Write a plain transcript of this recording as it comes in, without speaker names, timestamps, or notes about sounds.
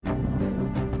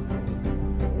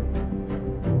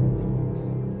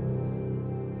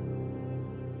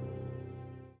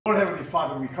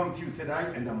Father, we come to you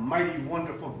tonight in the mighty,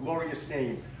 wonderful, glorious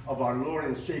name of our Lord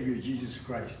and Savior, Jesus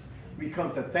Christ. We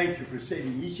come to thank you for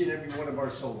saving each and every one of our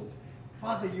souls.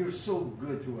 Father, you're so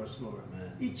good to us, Lord.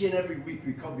 Amen. Each and every week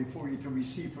we come before you to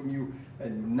receive from you,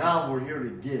 and now we're here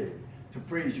to give, to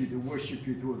praise you, to worship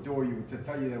you, to adore you, to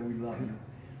tell you that we love you.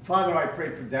 Father, I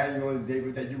pray for Daniel and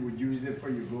David that you would use them for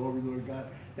your glory, Lord God,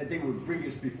 that they would bring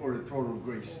us before the throne of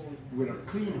grace with a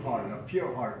clean heart, a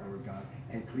pure heart, Lord God,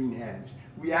 and clean hands.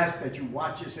 We ask that you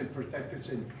watch us and protect us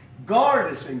and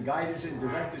guard us and guide us and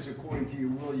direct us according to your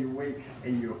will, your way,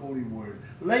 and your holy word.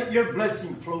 Let your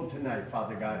blessing flow tonight,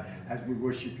 Father God, as we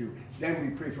worship you. Then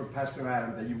we pray for Pastor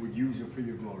Adam that you would use him for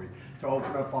your glory, to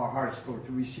open up our hearts, Lord,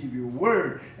 to receive your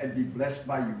word and be blessed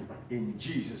by you. In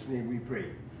Jesus' name we pray.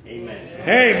 Amen.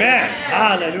 Amen.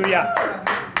 Hallelujah.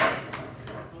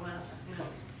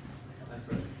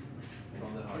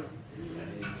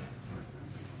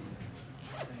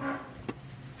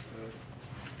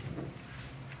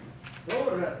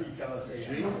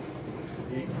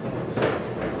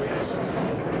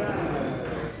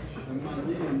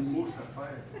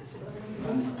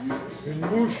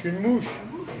 Une mouche.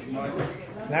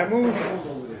 La mouche.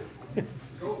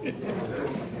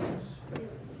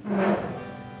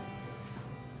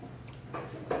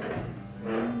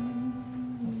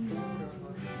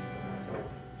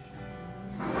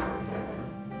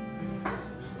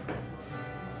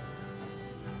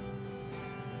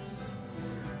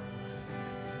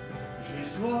 J'ai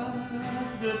soif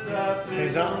de ta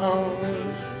présence,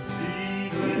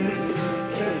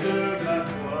 chef de ma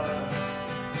foi,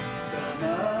 dans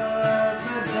ma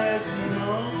faiblesse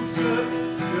immense, je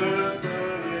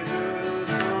ferai de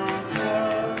toi.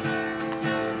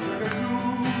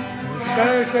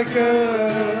 chaque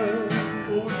heure,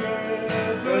 où j'ai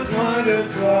besoin de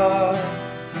toi,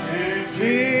 et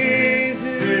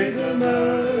Jésus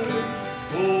demeure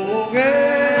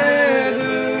auprès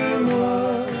de moi.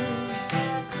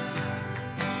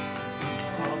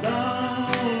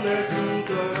 dans les jours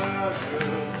d'orage,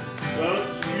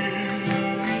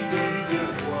 l'obscurité de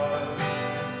foi,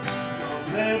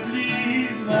 enlève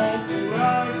mon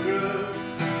courage,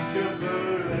 que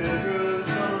ferais-je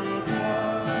sans toi?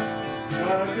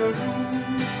 Chaque jour,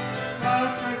 à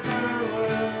chaque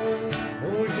heure,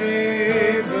 Oh,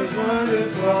 j'ai besoin de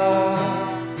toi,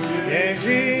 viens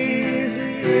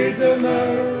Jésus et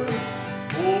demeure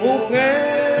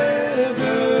auprès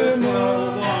de moi.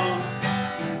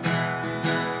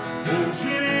 oh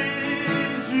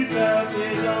Jésus, ta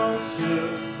présence,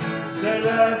 c'est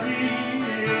la vie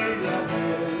et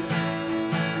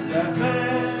la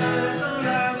paix dans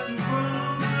la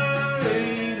souffrance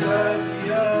et la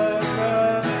vie à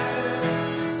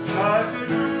chaque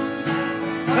jour.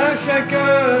 À chaque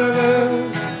heure,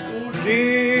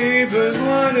 j'ai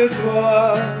besoin de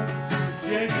toi,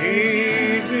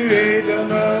 Jésus et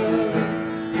demeure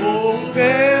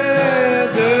auprès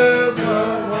de moi.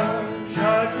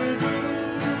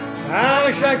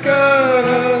 À chaque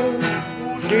heure,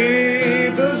 j'ai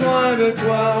besoin de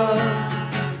toi,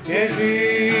 viens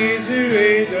Jésus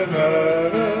et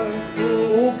demeure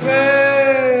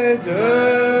auprès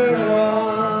de moi.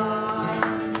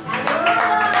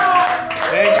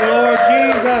 Thank you, Lord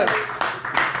Jesus.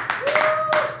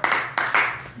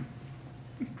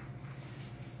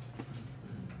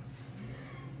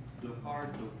 The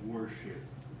heart of worship.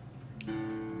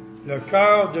 Le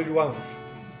cœur de louange.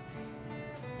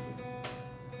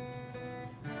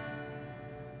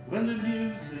 When the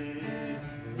music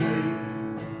fades,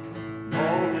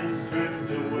 all is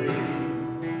stripped away,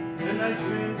 and I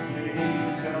simply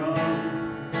come,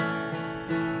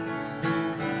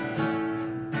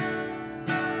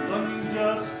 longing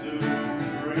just to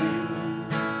bring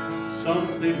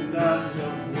something that's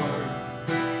of worth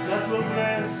that will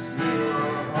bless your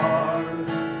heart.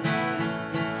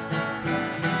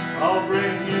 I'll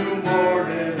bring you more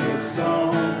than a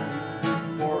song,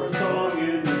 for a song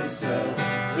in itself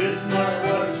is not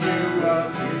what you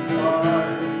have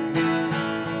required.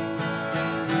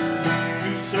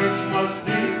 You search much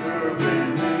deeper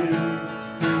within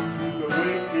to the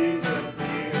wakings of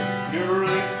fear. You're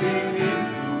lifting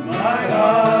into my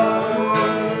heart.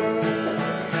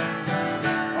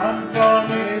 I'm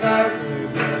coming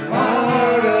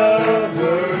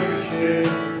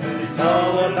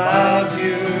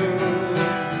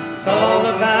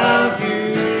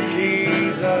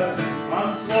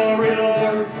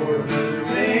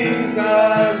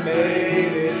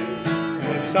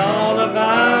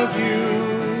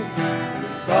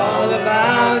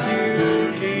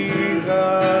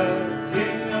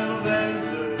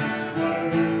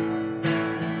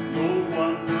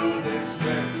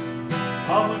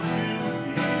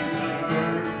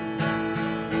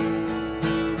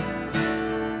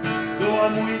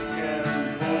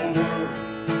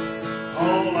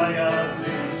life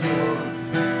is yours,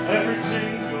 every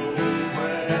single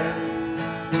breath.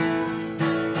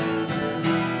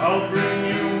 I'll bring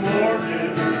you more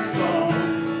than a song,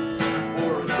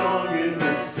 for a song in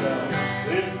itself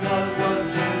is not what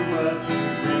you have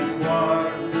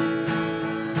required.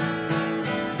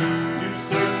 You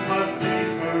search much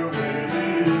deeper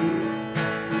within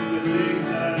to the things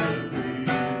that have been.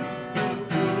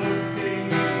 You're looking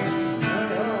at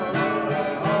my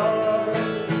heart.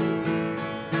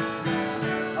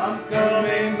 I'm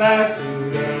coming back To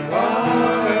the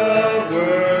rock of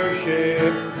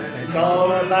worship, it's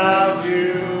all about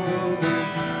you.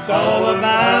 It's all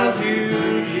about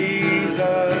you,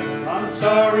 Jesus. I'm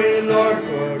sorry, Lord,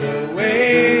 for the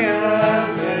way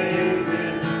I've made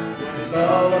it. It's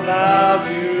all about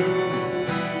you.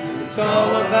 It's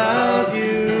all about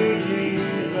you,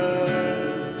 Jesus.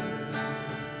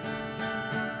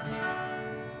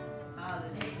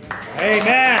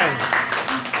 Amen.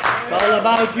 It's all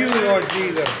about you, Lord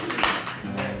Jesus.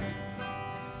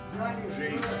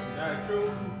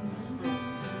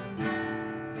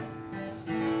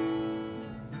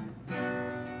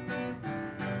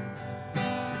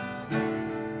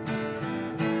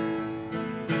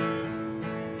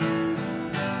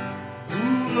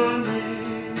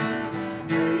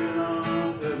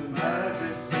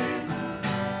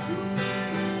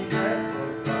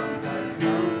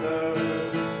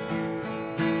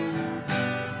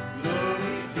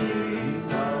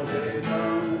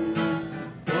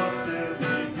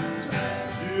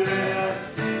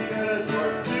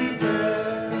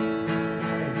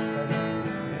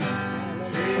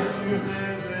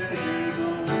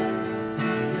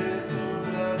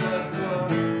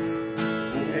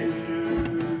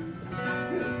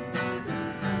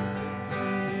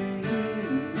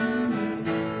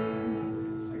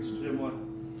 Excusez-moi.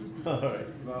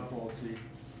 Il va passer.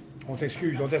 On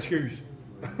t'excuse, on t'excuse.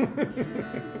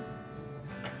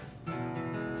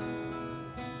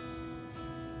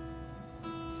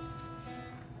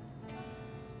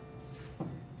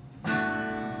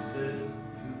 Said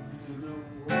to the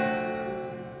water,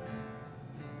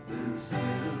 then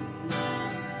stand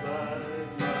by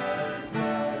my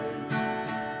side,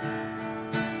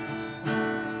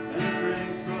 and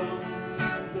drink from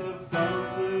the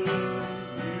fountain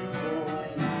you hold.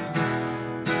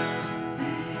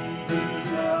 Be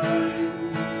denied.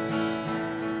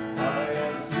 I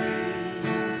have seen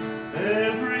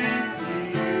every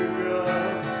tear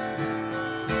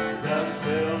that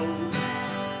fell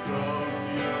from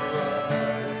your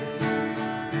eyes,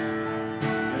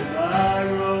 and I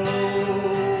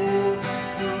rose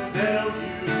to tell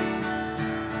you,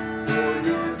 for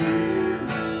your dear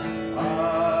I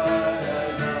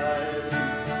died.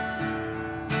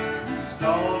 He's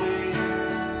calling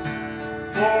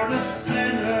for the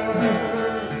sinner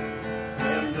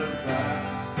and the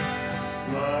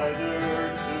backslider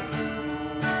too.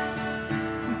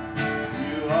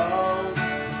 You ought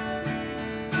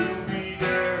to be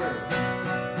there,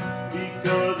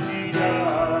 because he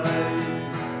died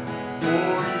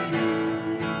for you.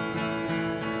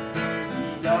 He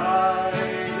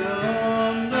died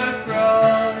on the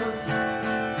cross,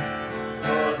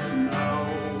 but now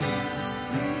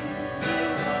he's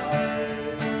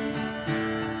alive.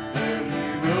 And he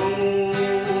rose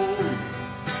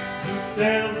to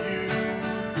tell you,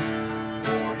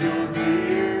 for your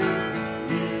dear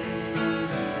he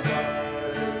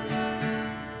died.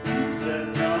 He said,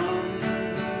 come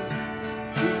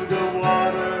to the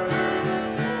water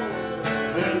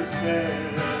and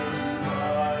stand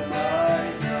by my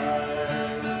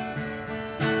side,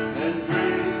 and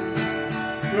drink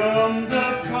from the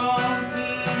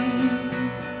fountain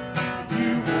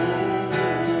you won't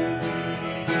be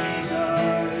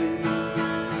denied.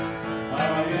 I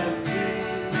have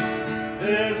seen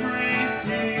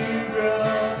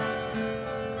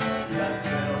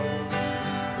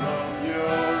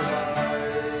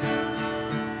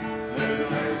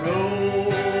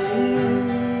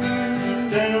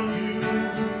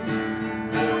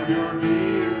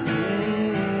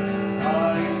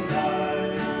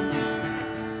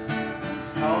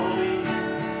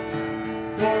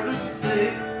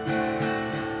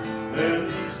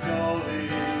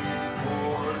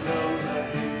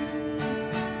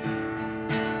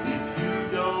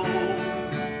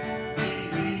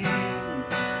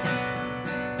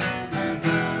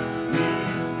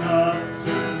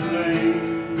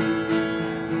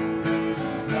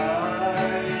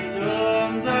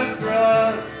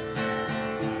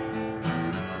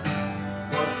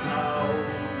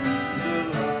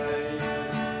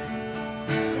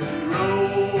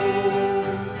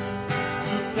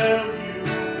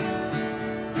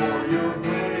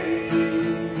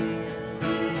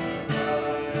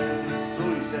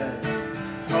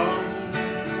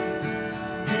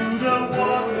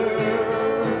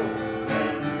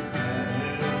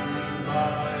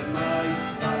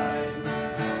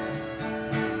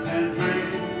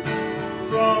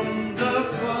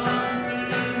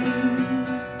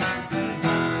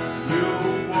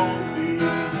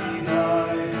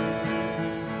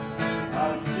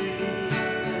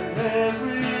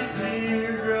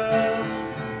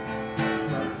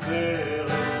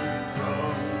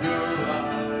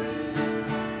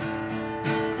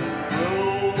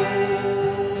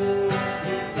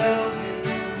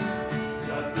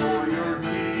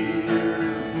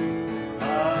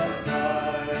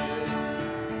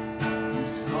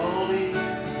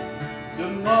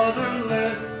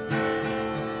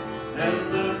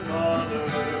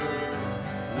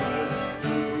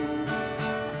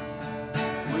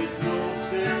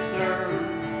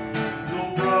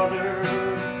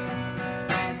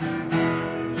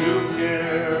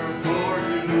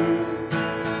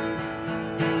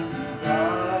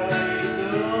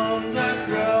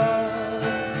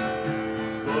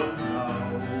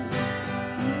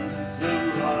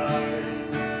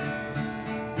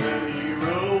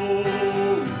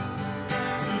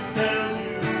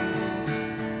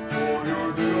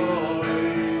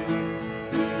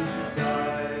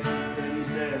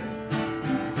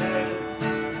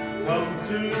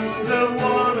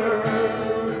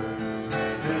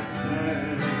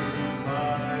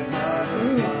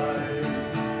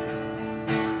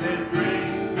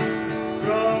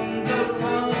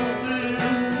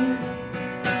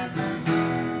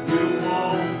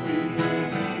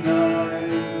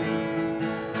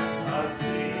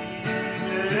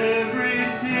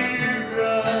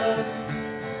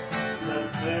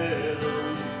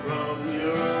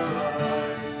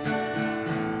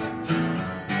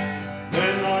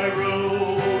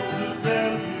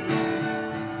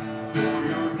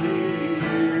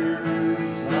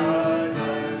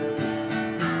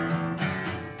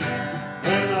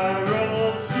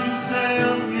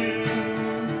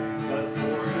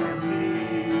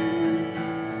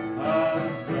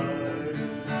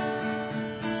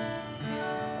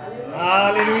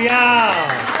Hallelujah.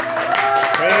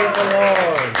 Praise the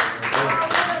Lord.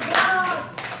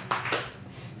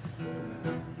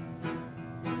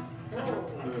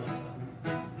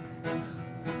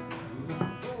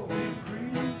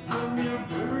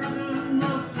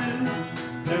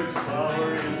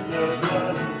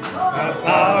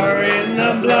 Power in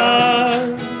the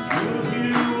blood.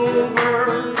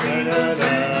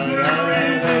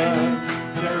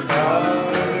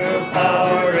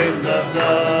 Power in the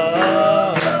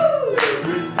blood.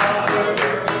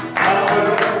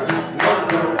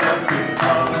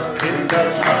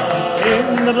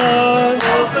 In the blood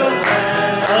of the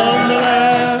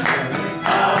Lamb.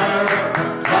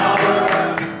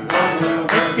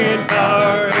 Wicked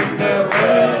power in the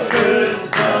precious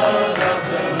blood of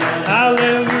the Lamb.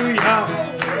 Hallelujah.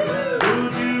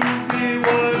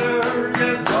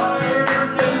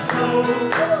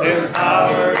 There's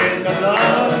power in the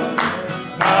blood.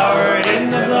 Power in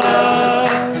the blood.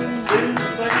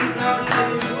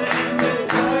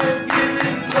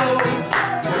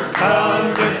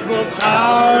 Wonderful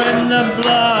power in the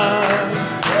blood.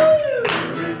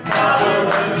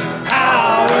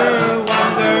 Power,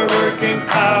 wonder-working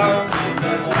power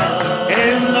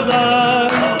in the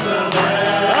blood of the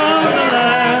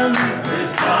Lamb.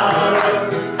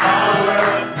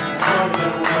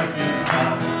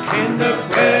 In the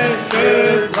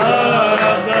precious blood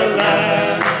of the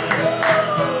Lamb.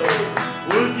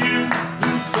 Would you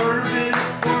do service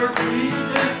for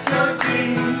Jesus your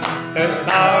King? There's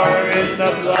power in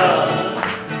the blood.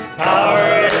 Power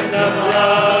in the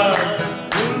blood.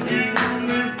 Would you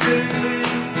live daily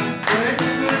in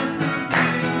precious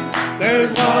routine?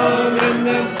 There's one in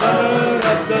the blood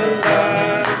of the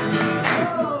Lamb.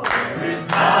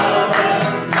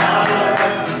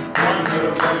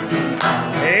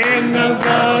 In the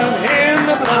blood, in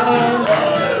the blood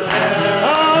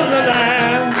of the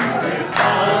Lamb.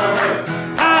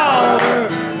 Power,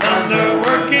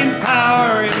 wonder-working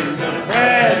power in the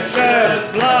precious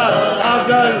blood of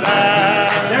the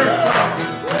Lamb.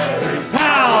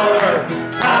 Power,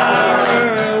 power,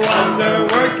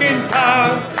 wonder-working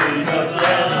power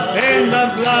in the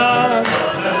blood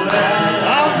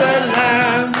of the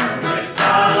Lamb.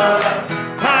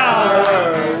 Power,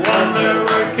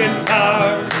 wonder-working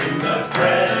power in the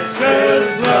precious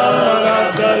blood of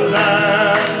the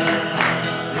Lamb.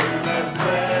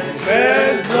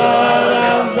 Precious blood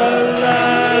of the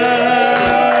Lamb.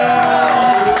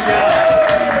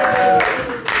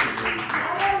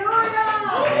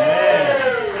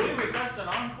 Can we request an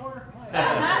encore?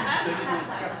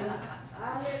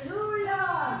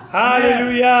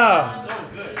 Hallelujah. So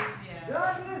good.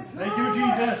 Thank you,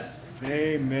 Jesus.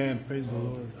 Amen. Praise the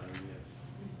Lord.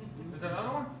 Is there another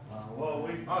one?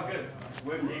 Oui. Oh, good.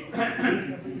 Oui,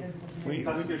 Oui,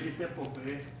 parce que j'étais pas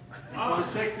prêt. Je Ah.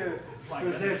 pensais que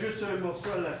je faisais juste un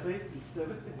morceau à la fin, puis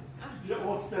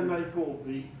on s'était mal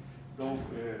compris. Donc,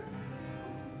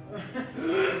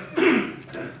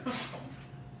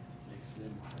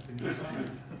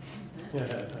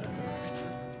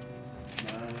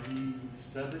 Marie,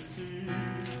 savais-tu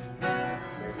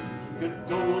que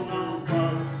ton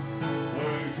enfant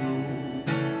un jour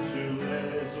sur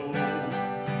les eaux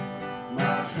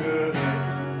marcherait?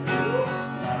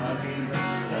 Marie,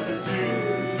 savais-tu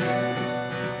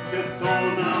que ton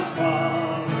enfant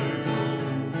un jour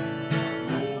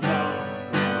nos enfants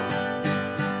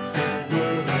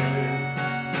sauverait?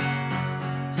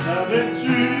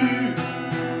 Savais-tu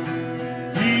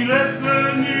qu'il est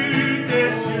venu des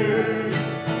cieux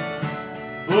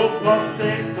pour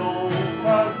porter ton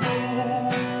fardeau,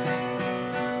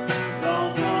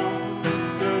 l'enfant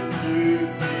que Dieu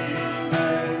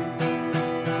t'aimait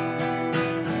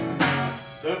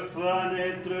te fera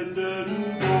naître de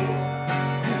nouveau.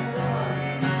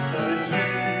 Savais-tu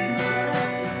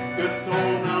que ton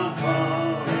enfant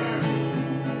un jour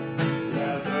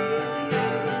l'aveugle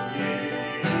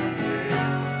guérirait?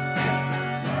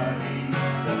 Marie,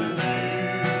 savais-tu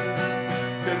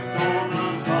que ton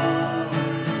enfant un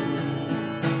jour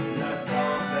la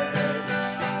tempête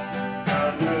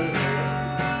calmerait?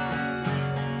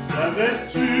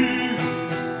 Savais-tu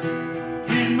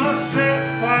qu'il marchait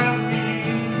parmi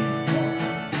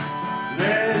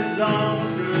les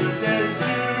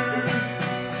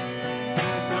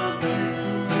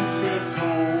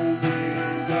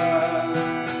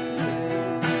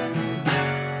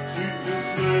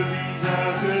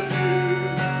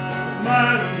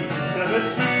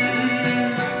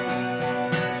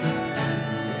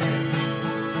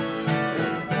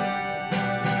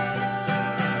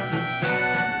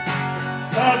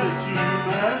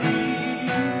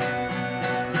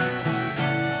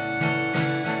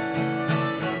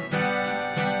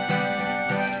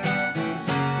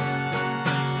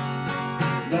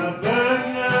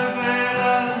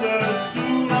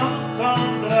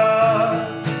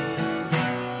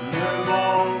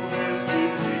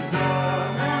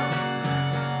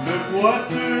Toi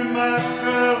tu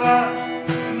marcheras,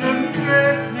 ne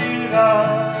plaisiras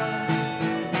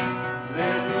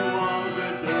les louanges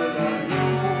de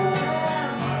l'agneau.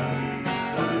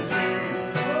 Marie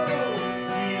Sainte,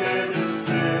 qui est le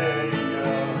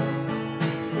Seigneur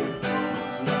de toute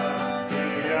la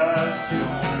création.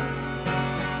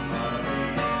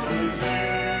 Marie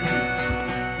Sainte,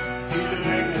 il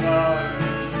réglera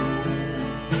le jour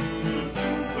de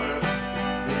tout peuple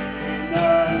des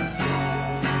nations.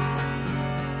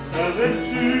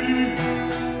 Savais-tu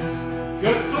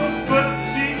que ton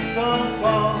petit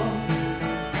enfant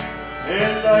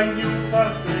est l'agneau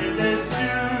parfait des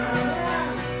cieux,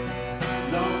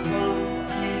 l'enfant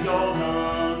qui dort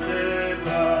dans tes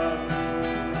bras,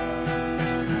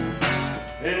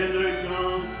 et le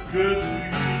grand je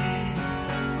suis,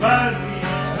 Marie,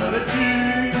 savais-tu?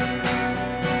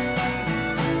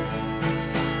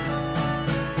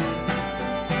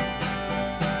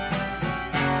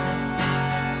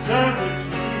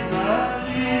 Savais-tu,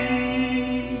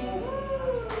 Marie?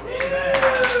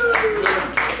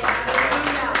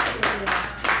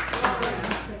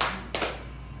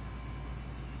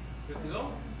 Good to go?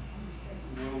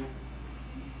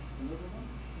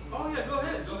 Oh yeah, go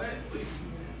ahead, please.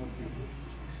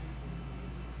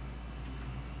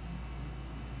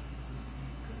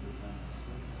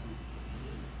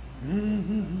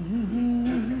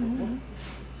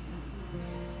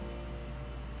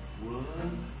 What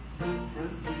a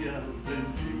friend we have in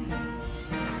Jesus.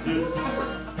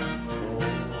 Oh,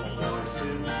 our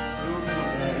sins are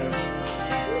forgiven.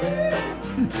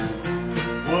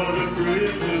 What a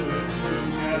privilege to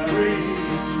carry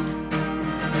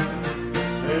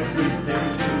everything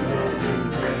to love and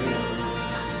prayer.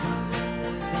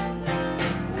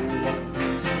 Oh, what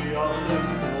peace we all look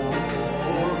for.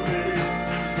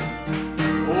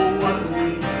 Oh, what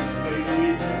wings may we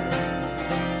have.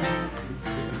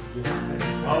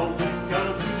 All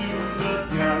because you love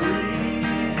carry.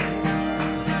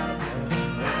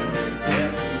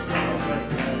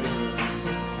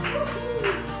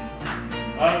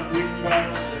 As we try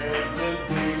to say that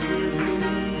we will,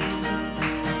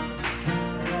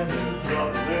 and then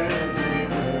drop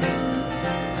everywhere.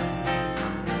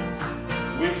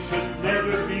 We should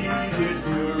never be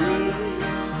discouraged.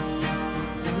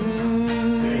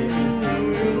 Take it to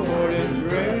the Lord in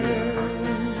prayer.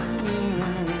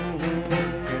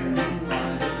 Can you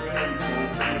find a friend for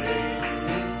me?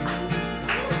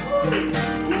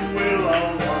 Who will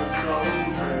all our sorrow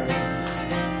bear?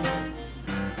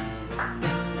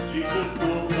 Jesus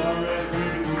knows our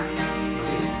every weakness.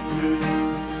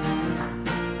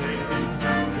 Take it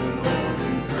to the Lord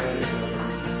in prayer.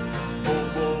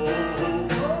 Oh, oh, oh,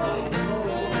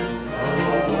 oh,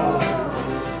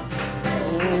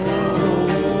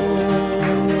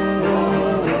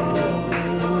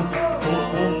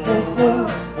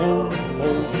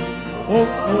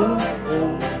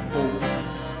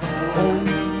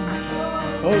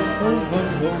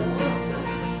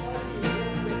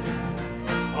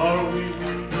 Are we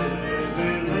weak and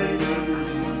heavy laden?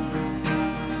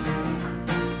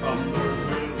 From the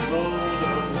load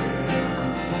of care.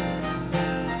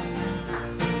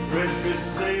 Precious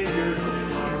Savior,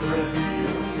 our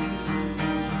refuge.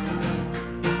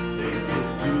 Take it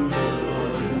to the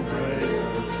Lord in prayer.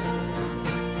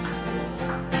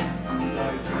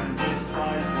 Life and His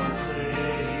life for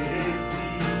safety.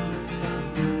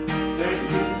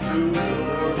 Take it to the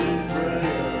Lord in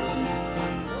prayer.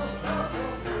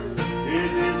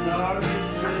 It is our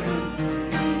return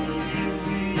to you,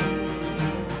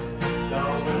 thou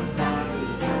wilt find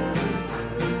us all in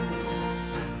prayer.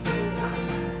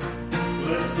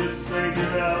 Blessed Savior,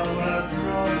 thou hast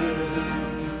promised,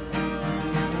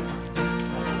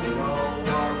 with all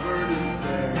our burdens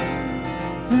bear.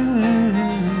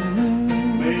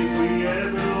 May we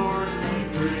ever, Lord, be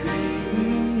free.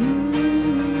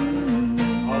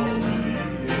 Only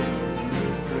in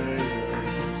this prayer.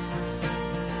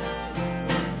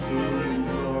 Soon in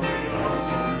glory on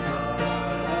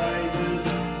rises,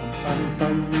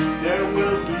 there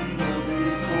will be no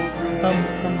need for prayer.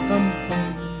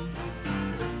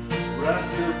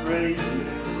 Rapture, praise, and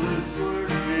endless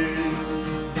worship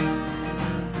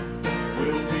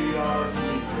will be ours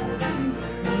before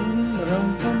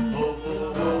today.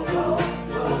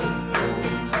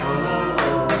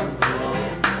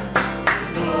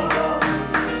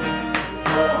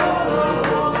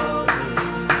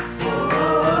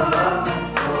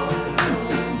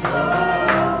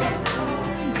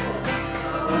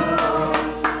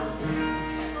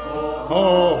 Oh,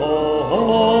 oh, oh,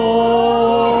 oh,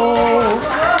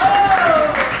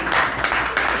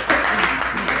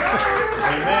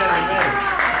 Amen, amen.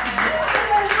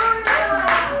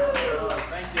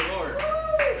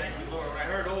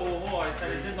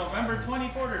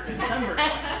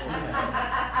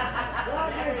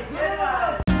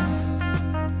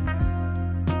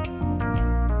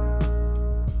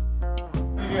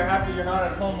 of you are happy you're not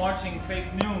at home watching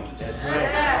fake news. That's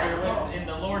right. You're in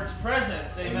the Lord's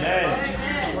presence. Amen. Amen. You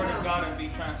can hear the Word of God and be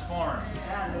transformed.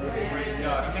 Praise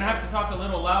God. I'm going to have to talk a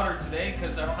little louder today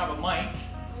because I don't have a mic.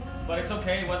 But it's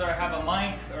okay whether I have a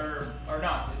mic or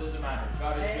not. It doesn't matter.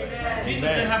 God is good. Amen. Jesus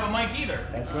didn't have a mic either.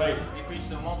 That's right. He preached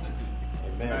to a multitude.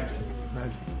 Amen.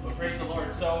 Amen. Well, praise the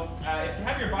Lord. So, if you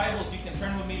have your Bibles, you can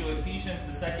turn with me to Ephesians,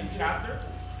 the 2nd chapter.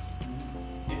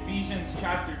 Ephesians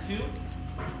chapter 2.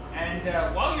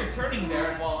 And while you're turning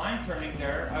there, and while I'm turning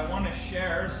there, I want to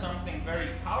share something very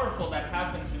powerful that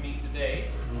happened to me today.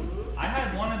 I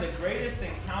had one of the greatest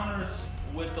encounters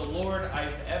with the Lord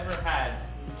I've ever had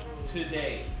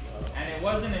today. And it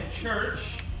wasn't in church,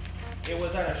 it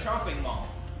was at a shopping mall.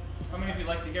 How many of you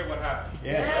like to hear what happened?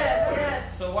 Yeah.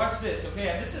 Yes. So watch this, okay?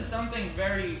 And this is something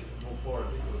very... Move forward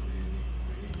because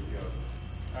we need to go.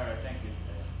 All right, thank you.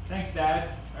 Thanks, Dad.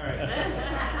 All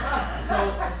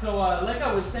right. So like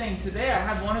I was saying, today I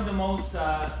had one of the most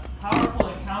powerful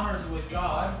encounters with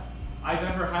God I've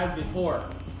ever had before.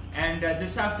 And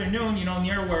this afternoon, you know,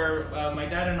 near where my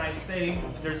dad and I stay,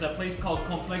 there's a place called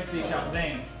Complexe des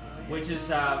Jardins, which is,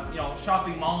 you know,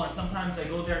 shopping mall. And sometimes I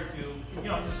go there to, you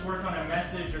know, just work on a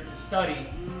message or to study.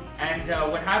 And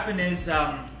what happened is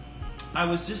I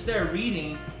was just there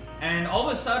reading. And all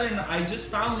of a sudden, I just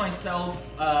found myself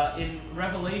in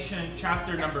Revelation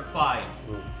chapter number 5.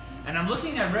 And I'm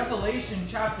looking at Revelation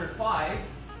chapter 5,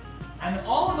 and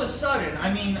all of a sudden,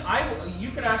 I mean,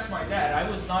 you could ask my dad, I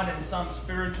was not in some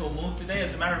spiritual mood today.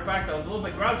 As a matter of fact, I was a little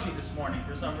bit grouchy this morning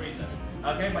for some reason.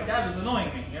 Okay, my dad was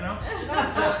annoying me, you know?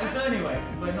 So anyway,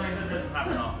 but no, that doesn't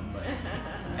happen often.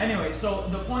 But anyway, so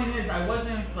the point is, I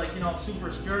wasn't like, you know,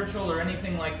 super spiritual or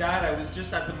anything like that. I was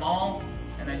just at the mall.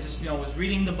 And I just, you know, was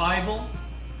reading the Bible,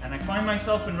 and I find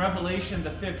myself in Revelation,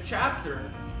 the 5th chapter,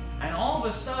 and all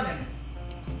of a sudden,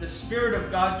 the Spirit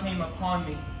of God came upon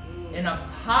me in a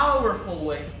powerful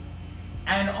way.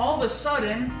 And all of a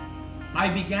sudden, I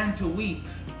began to weep.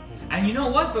 And you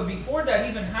know what? But before that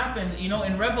even happened, you know,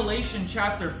 in Revelation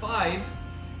chapter 5,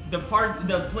 the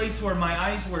place where my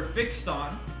eyes were fixed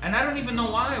on, and I don't even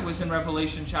know why I was in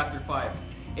Revelation chapter 5.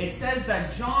 It says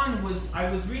that I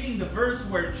was reading the verse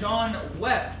where John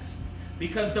wept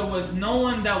because there was no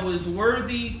one that was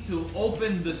worthy to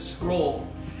open the scroll.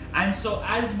 And so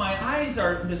as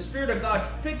the Spirit of God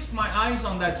fixed my eyes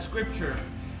on that scripture,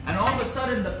 and all of a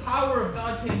sudden the power of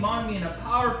God came on me in a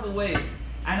powerful way,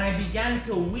 and I began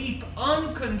to weep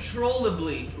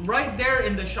uncontrollably right there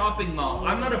in the shopping mall.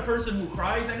 I'm not a person who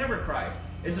cries. I never cry.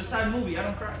 It's a sad movie. I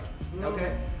don't cry.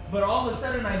 Okay? But all of a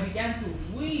sudden, I began to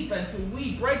weep and to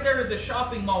weep right there at the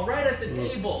shopping mall, right at the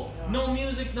table. No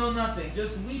music, no nothing.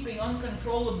 Just weeping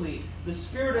uncontrollably. The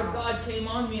Spirit of God came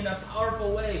on me in a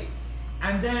powerful way.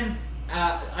 And then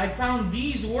I found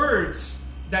these words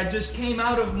that just came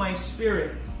out of my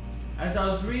spirit. As I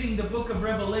was reading the book of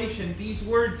Revelation, these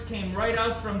words came right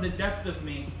out from the depth of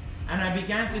me. And I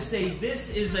began to say,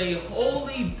 this is a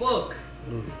holy book.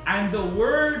 And the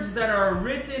words that are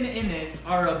written in it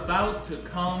are about to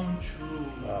come true.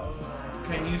 Wow.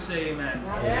 Can you say amen?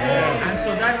 Amen? And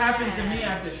so that happened to me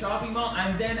at the shopping mall.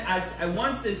 And then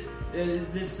once this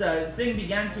thing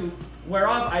began to wear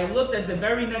off, I looked at the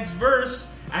very next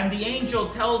verse, and the angel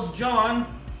tells John,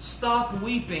 stop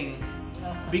weeping,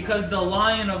 because the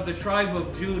Lion of the tribe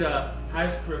of Judah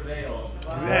has prevailed.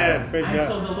 Amen. Praise And God.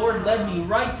 so the Lord led me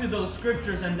right to those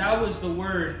scriptures, and that was the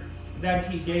word that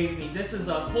He gave me. This is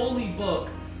a holy book,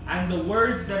 and the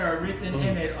words that are written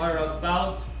in it are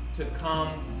about to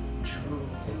come true.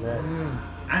 Amen.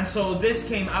 And so this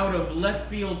came out of left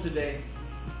field today.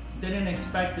 Didn't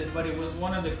expect it, but it was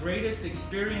one of the greatest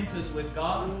experiences with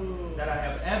God that I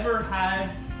have ever had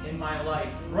in my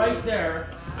life. Right there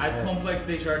at Complexe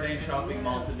des Jardins shopping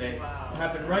mall today. It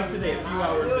happened right today, a few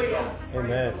hours ago.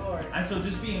 Amen. And so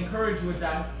just be encouraged with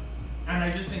that. And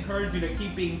I just encourage you to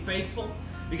keep being faithful.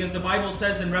 Because the Bible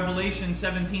says in Revelation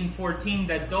 17:14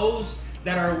 that those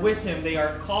that are with Him, they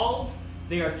are called,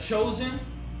 they are chosen,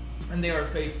 and they are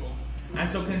faithful.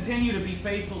 And so continue to be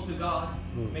faithful to God.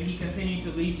 May He continue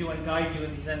to lead you and guide you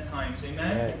in these end times.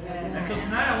 Amen? Amen. And so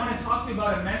tonight I want to talk to you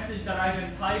about a message that I've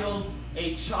entitled,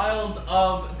 A Child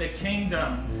of the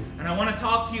Kingdom. And I want to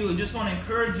talk to you and just want to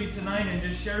encourage you tonight and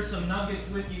just share some nuggets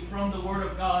with you from the Word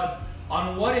of God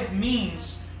on what it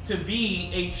means to be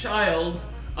a child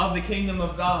of the kingdom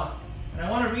of God. And I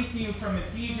want to read to you from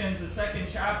Ephesians, the 2nd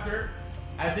chapter.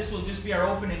 This will just be our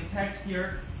opening text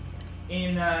here.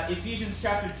 In Ephesians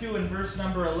chapter 2 and verse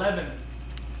number 11. It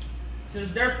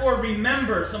says, therefore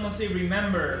remember, someone say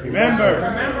remember. Remember.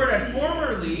 Remember that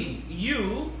formerly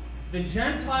you, the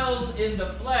Gentiles in the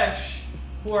flesh,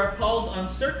 who are called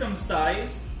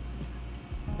uncircumcised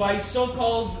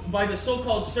by the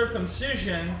so-called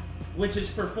circumcision, which is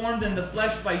performed in the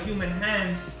flesh by human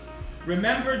hands,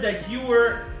 remember that you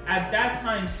were at that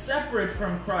time separate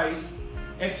from Christ,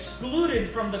 excluded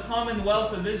from the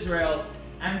commonwealth of Israel,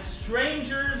 and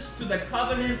strangers to the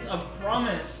covenants of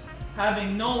promise,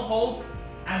 having no hope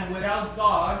and without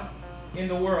God in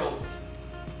the world.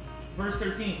 Verse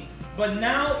 13. But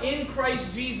now in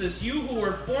Christ Jesus, you who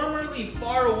were formerly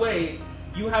far away,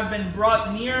 you have been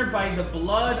brought near by the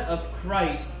blood of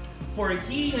Christ. For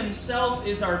he himself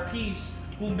is our peace,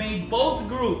 who made both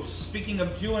groups, speaking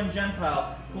of Jew and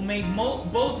Gentile, who made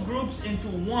both groups into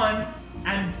one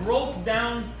and broke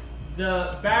down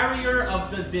the barrier of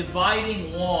the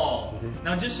dividing wall.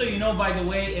 Now, just so you know, by the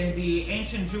way, in the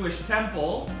ancient Jewish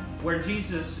temple, where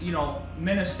Jesus,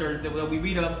 ministered, that we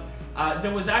read of,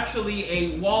 there was actually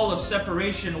a wall of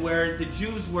separation where the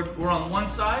Jews were on one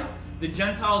side, the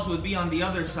Gentiles would be on the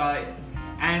other side,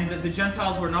 and the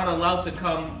Gentiles were not allowed to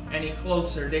come any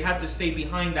closer. They had to stay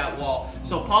behind that wall.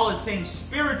 So Paul is saying,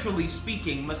 spiritually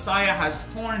speaking, Messiah has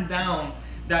torn down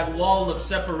that wall of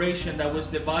separation that was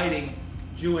dividing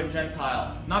Jew and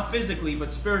Gentile. Not physically,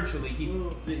 but spiritually.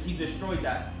 He destroyed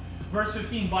that. Verse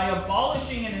 15, by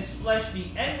abolishing in his flesh the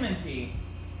enmity,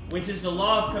 which is the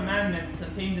law of commandments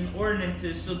contained in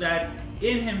ordinances, so that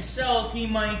in himself he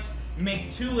might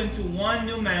make two into one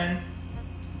new man,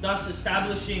 thus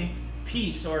establishing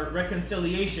peace or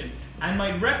reconciliation, and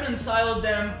might reconcile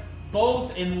them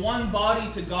both in one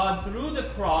body to God through the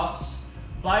cross,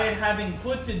 by it having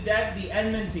put to death the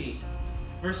enmity.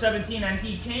 Verse 17, and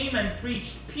he came and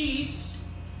preached peace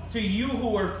to you who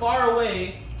were far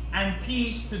away, and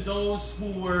peace to those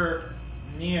who were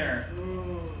near.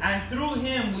 And through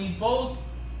him we both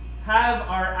have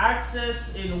our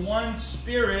access in one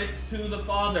spirit to the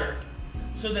Father.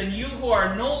 So then you who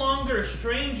are no longer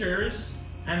strangers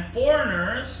and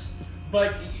foreigners,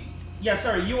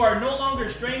 you are no longer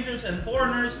strangers and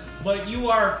foreigners, but you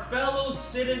are fellow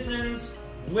citizens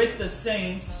with the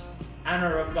saints and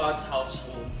are of God's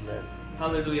household. Amen.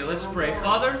 Hallelujah. Let's pray.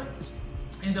 Father,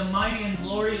 in the mighty and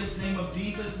glorious name of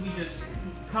Jesus, we just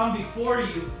come before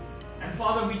you. And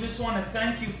Father, we just want to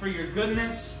thank you for your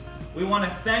goodness. We want to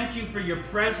thank you for your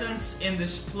presence in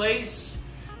this place.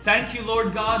 Thank you,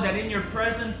 Lord God, that in your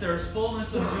presence there is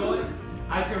fullness of joy.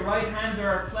 At your right hand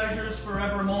there are pleasures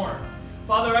forevermore.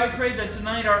 Father, I pray that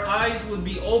tonight our eyes would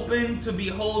be open to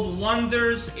behold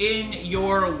wonders in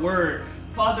your word.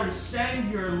 Father,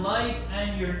 send your light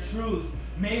and your truth.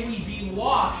 May we be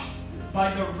washed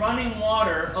by the running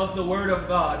water of the word of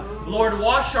God. Lord,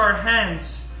 wash our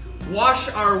hands, wash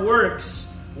our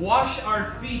works, wash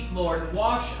our feet, Lord.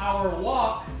 Wash our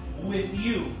walk with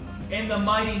you. In the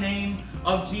mighty name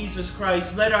of Jesus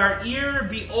Christ, let our ear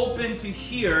be open to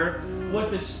hear what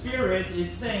the Spirit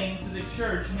is saying to the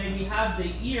church. May we have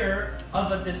the ear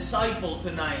of a disciple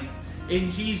tonight, in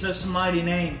Jesus' mighty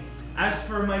name. As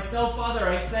for myself, Father,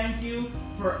 I thank you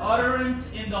for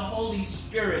utterance in the Holy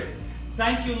Spirit.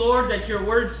 Thank you, Lord, that your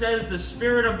word says the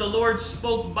Spirit of the Lord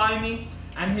spoke by me,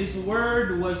 and his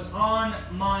word was on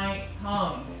my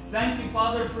tongue. Thank you,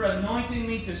 Father, for anointing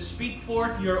me to speak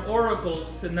forth your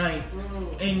oracles tonight.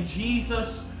 In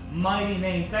Jesus' mighty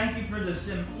name. Thank you for the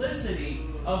simplicity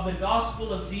of the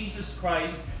gospel of Jesus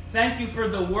Christ. Thank you for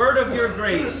the word of your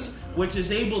grace, which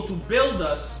is able to build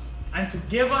us and to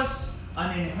give us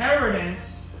an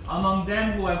inheritance among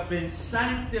them who have been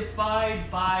sanctified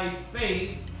by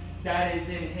faith that is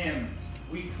in him.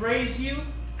 We praise you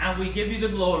and we give you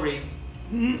the glory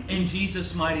in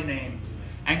Jesus' mighty name.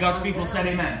 And God's people said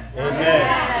amen.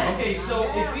 Amen. Okay,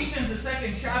 so Ephesians, the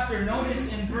 2nd chapter,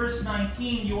 notice in verse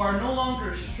 19, you are no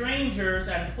longer strangers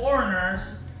and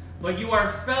foreigners, but you are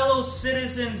fellow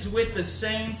citizens with the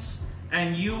saints,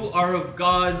 and you are of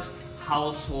God's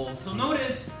household. So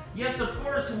notice, yes, of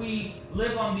course, we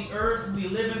live on the earth. We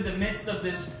live in the midst of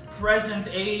this present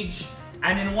age.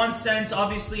 And in one sense,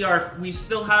 obviously, we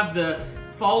still have the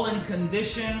fallen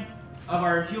condition of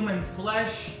our human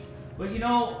flesh. But you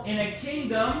know, in a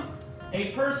kingdom,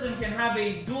 a person can have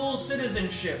a dual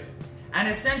citizenship. And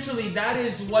essentially, that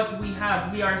is what we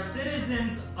have. We are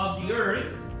citizens of the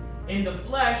earth in the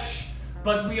flesh,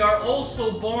 but we are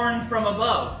also born from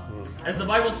above. As the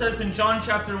Bible says in John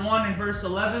chapter 1 and verse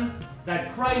 11,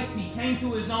 that Christ, he came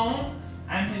to his own,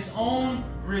 and his own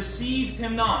received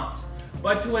him not.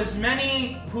 But to as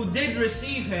many who did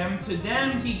receive him, to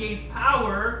them he gave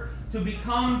power to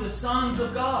become the sons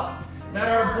of God, that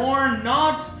are born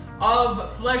not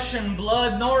of flesh and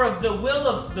blood, nor of the will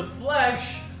of the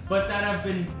flesh, but that have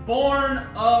been born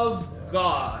of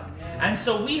God. And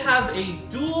so we have a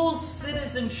dual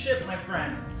citizenship, my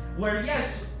friends, where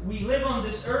yes, we live on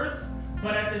this earth,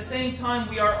 but at the same time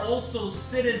we are also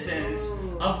citizens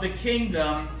of the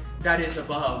kingdom that is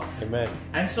above. Amen.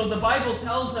 And so the Bible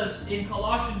tells us in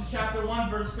Colossians chapter 1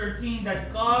 verse 13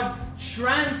 that God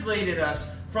translated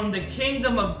us from the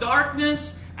kingdom of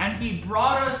darkness and He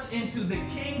brought us into the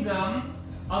kingdom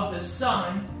of the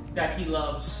Son that He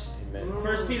loves. Amen.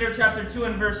 1 Peter chapter 2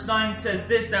 and verse 9 says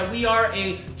this, that we are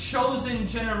a chosen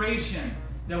generation,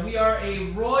 that we are a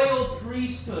royal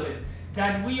priesthood,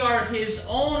 that we are His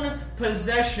own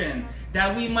possession,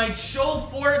 that we might show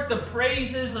forth the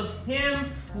praises of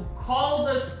Him who called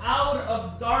us out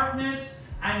of darkness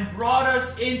and brought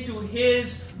us into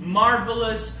His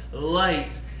marvelous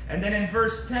light. And then in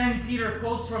verse 10, Peter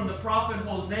quotes from the prophet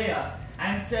Hosea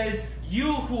and says,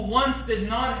 you who once did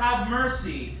not have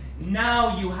mercy,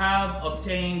 now you have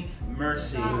obtained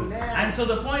mercy. Amen. And so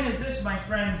the point is this, my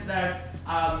friends, that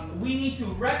we need to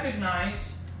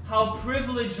recognize how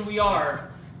privileged we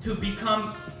are to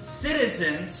become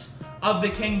citizens of the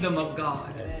kingdom of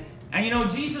God. And you know,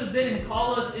 Jesus didn't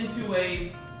call us into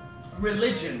a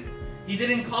religion. He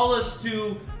didn't call us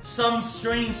to some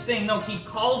strange thing. No, He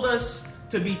called us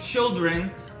to be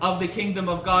children of the kingdom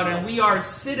of God, and we are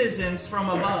citizens from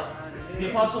above. The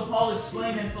Apostle Paul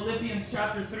explained in Philippians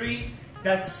chapter 3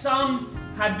 that some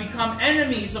had become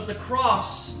enemies of the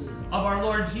cross of our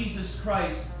Lord Jesus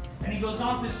Christ. And he goes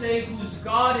on to say, whose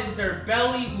God is their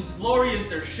belly, whose glory is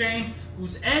their shame,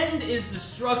 whose end is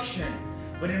destruction.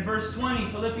 But in verse 20,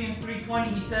 Philippians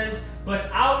 3:20, he says, but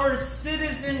our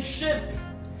citizenship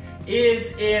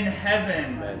is in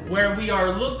heaven, where we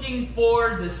are looking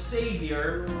for the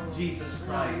Savior, Jesus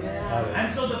Christ.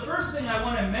 And so the first thing I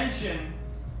want to mention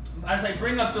as I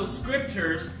bring up those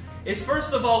scriptures is,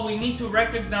 first of all, we need to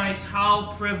recognize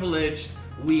how privileged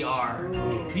we are.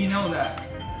 Do you know that?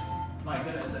 My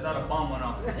goodness, I thought a bomb went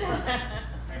off.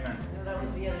 Amen. No, that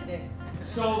was the other day.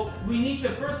 So we need to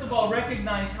first of all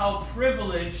recognize how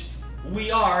privileged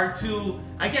we are to,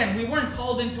 again, we weren't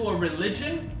called into a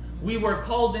religion. We were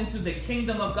called into the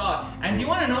kingdom of God. And do you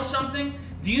want to know something?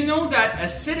 Do you know that a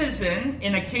citizen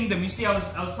in a kingdom, you see, I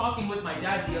was talking with my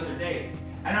dad the other day,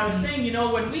 and I was saying, you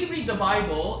know, when we read the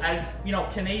Bible as, you know,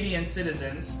 Canadian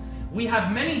citizens, we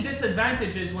have many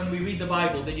disadvantages when we read the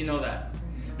Bible. Did you know that?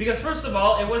 Because first of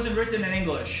all, it wasn't written in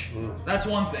English. That's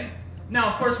one thing. Now,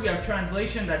 of course, we have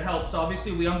translation that helps.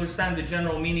 Obviously, we understand the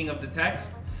general meaning of the text.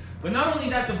 But not only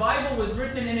that, the Bible was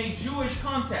written in a Jewish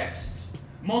context.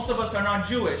 Most of us are not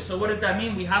Jewish. So what does that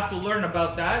mean? We have to learn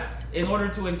about that in order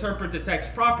to interpret the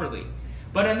text properly.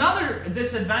 But another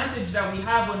disadvantage that we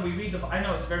have when we read the Bible, I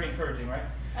know it's very encouraging, right?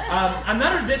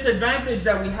 Another disadvantage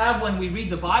that we have when we read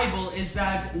the Bible is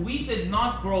that we did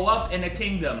not grow up in a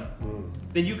kingdom.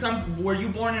 Were you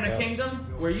born in a kingdom?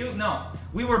 Were you? No.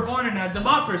 We were born in a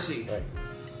democracy. Right.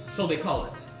 So they call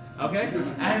it. Okay?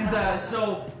 And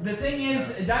so the thing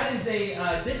is, that is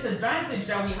a disadvantage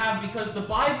that we have because the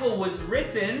Bible was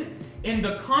written in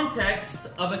the context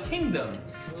of a kingdom.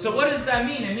 So what does that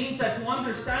mean? It means that to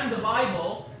understand the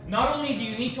Bible, not only do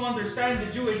you need to understand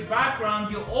the Jewish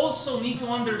background, you also need to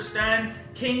understand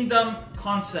kingdom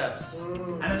concepts.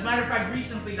 And as a matter of fact,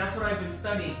 recently, that's what I've been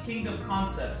studying, kingdom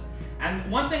concepts. And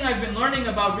one thing I've been learning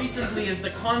about recently is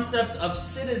the concept of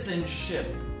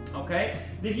citizenship. Okay?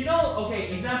 Did you know,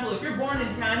 okay, example, if you're born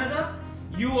in Canada,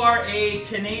 you are a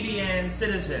Canadian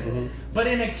citizen. But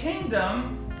in a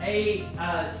kingdom, a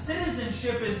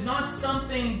citizenship is not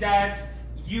something that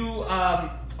you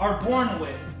are born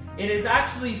with. It is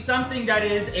actually something that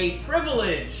is a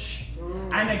privilege.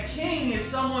 And a king is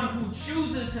someone who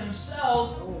chooses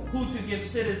himself who to give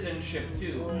citizenship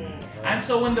to. And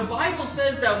so when the Bible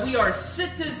says that we are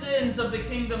citizens of the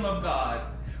kingdom of God,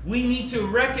 we need to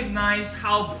recognize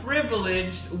how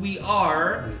privileged we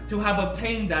are to have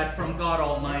obtained that from God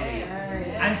Almighty.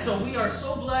 And so we are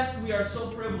so blessed, we are so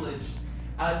privileged.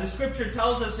 The scripture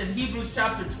tells us in Hebrews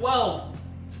chapter 12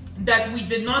 that we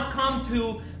did not come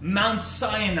to Mount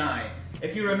Sinai.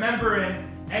 If you remember in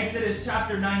Exodus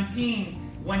chapter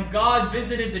 19, when God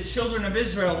visited the children of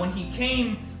Israel, when He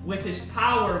came with His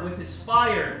power, with His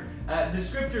fire, the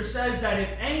scripture says that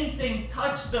if anything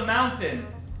touched the mountain,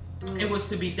 it was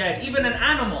to be dead. Even an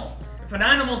animal. If an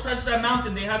animal touched that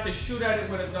mountain, they had to shoot at it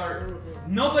with a dart.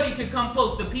 Nobody could come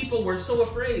close. The people were so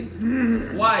afraid.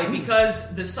 Why?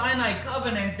 Because the Sinai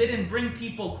covenant didn't bring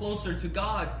people closer to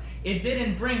God. It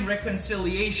didn't bring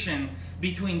reconciliation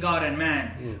between God and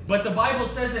man. But the Bible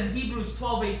says in Hebrews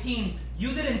 12:18,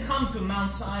 you didn't come to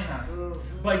Mount Sinai,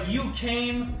 but you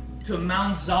came to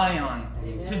Mount Zion,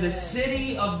 to the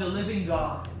city of the living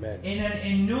God, in an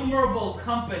innumerable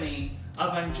company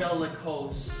of angelic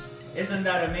hosts. Isn't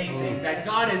that amazing? That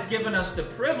God has given us the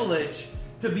privilege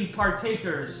to be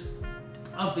partakers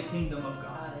of the kingdom of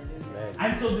God. Amen.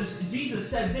 And so Jesus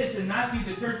said this in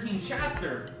Matthew the 13th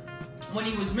chapter. When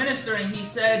he was ministering, he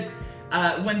said,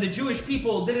 when the Jewish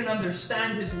people didn't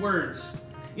understand his words.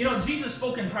 You know, Jesus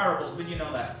spoke in parables. Did you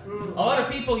know that? A lot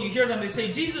of people, you hear them, they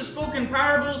say, Jesus spoke in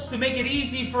parables to make it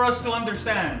easy for us to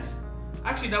understand.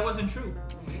 Actually, that wasn't true.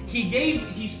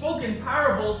 He spoke in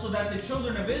parables so that the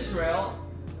children of Israel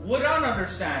would not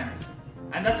understand.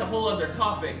 And that's a whole other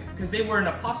topic, because they were in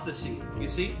apostasy, you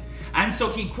see? And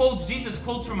so Jesus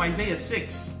quotes from Isaiah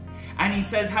 6. And he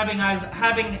says, have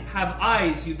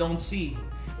eyes you don't see,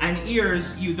 and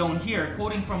ears you don't hear,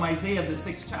 quoting from Isaiah the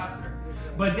 6th chapter.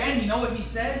 But then, you know what he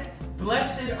said?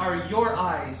 Blessed are your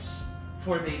eyes,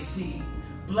 for they see.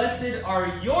 Blessed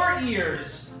are your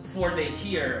ears, for they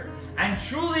hear. And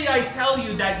truly I tell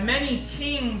you that many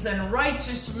kings and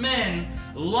righteous men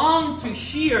long to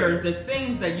hear the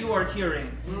things that you are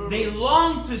hearing. They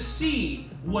long to see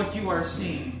what you are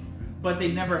seeing, but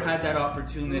they never had that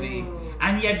opportunity.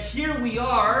 And yet here we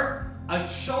are, a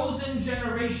chosen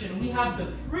generation. We have the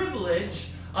privilege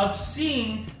of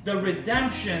seeing the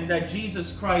redemption that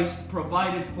Jesus Christ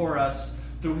provided for us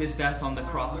through his death on the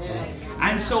cross.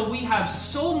 And so we have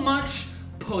so much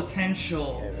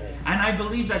potential. And I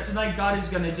believe that tonight God is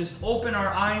going to just open our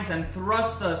eyes and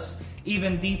thrust us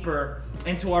even deeper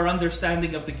into our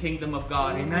understanding of the kingdom of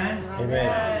God. Amen?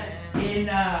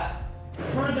 Amen.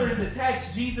 Further in the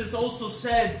text, Jesus also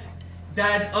said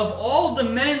that of all the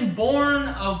men born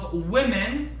of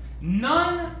women,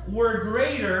 none were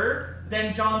greater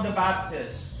than John the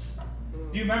Baptist.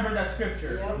 Do you remember that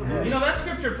scripture? Yep. You know, that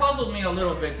scripture puzzled me a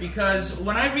little bit, because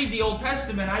when I read the Old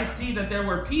Testament, I see that there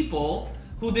were people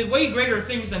who did way greater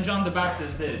things than John the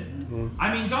Baptist did.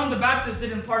 I mean, John the Baptist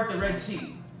didn't part the Red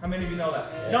Sea. How many of you know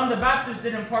that? John the Baptist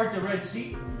didn't part the Red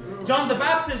Sea. John the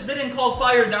Baptist didn't call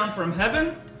fire down from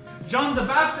heaven. John the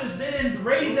Baptist didn't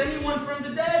raise anyone from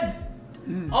the dead.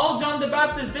 All John the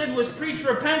Baptist did was preach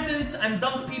repentance and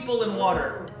dunk people in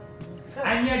water.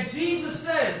 And yet Jesus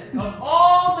said, of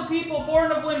all the people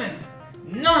born of women,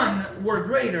 none were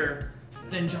greater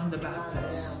than John the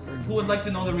Baptist. Who would like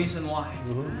to know the reason why?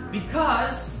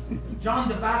 Because John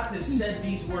the Baptist said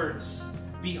these words,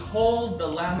 "Behold the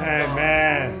Lamb of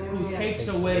God who takes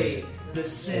away the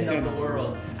sin of the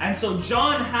world." And so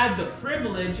John had the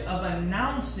privilege of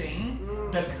announcing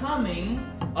the coming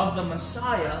of the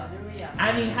Messiah,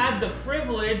 and he had the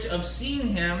privilege of seeing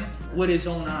him with his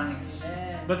own eyes.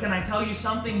 But can I tell you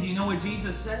something? Do you know what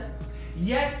Jesus said?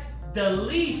 Yet the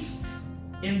least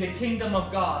in the kingdom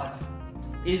of God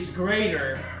is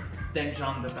greater than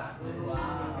John the Baptist.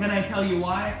 Can I tell you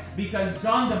why? Because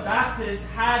John the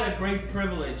Baptist had a great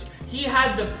privilege. He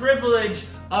had the privilege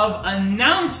of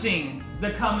announcing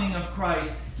the coming of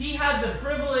Christ. He had the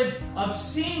privilege of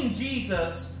seeing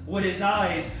Jesus with his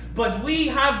eyes. But we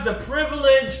have the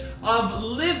privilege of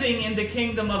living in the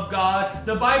kingdom of God.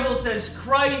 The Bible says,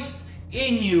 Christ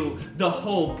in you, the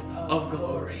hope of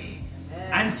glory.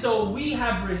 And so we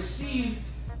have received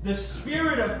the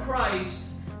Spirit of Christ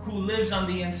who lives on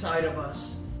the inside of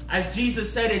us. As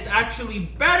Jesus said, it's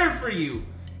actually better for you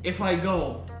if I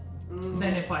go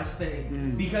than if I stay.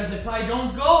 Because if I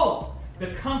don't go, the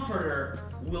Comforter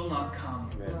will not come.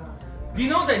 Do you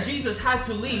know that Jesus had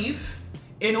to leave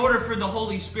in order for the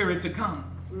Holy Spirit to come?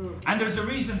 And there's a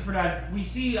reason for that. We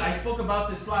see, I spoke about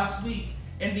this last week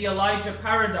in the Elijah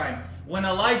paradigm. When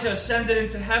Elijah ascended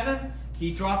into heaven,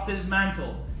 he dropped his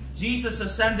mantle. Jesus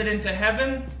ascended into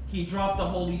heaven, he dropped the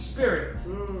Holy Spirit.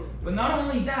 But not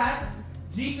only that,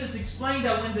 Jesus explained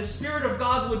that when the Spirit of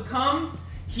God would come,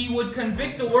 he would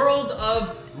convict the world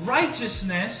of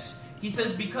righteousness. He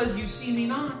says, because you see me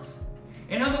not.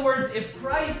 In other words, if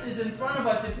Christ is in front of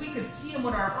us, if we could see him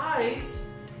with our eyes,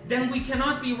 then we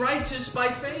cannot be righteous by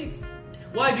faith.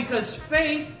 Why? Because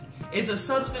faith is a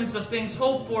substance of things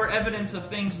hoped for, evidence of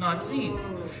things not seen.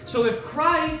 So if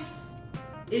Christ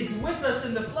is with us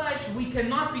in the flesh, we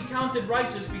cannot be counted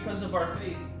righteous because of our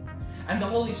faith. And the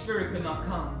Holy Spirit could not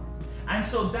come. And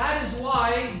so that is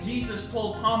why Jesus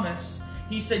told Thomas,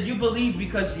 he said, you believe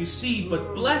because you see,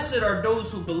 but blessed are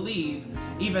those who believe,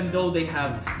 even though they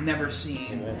have never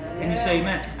seen. Can you say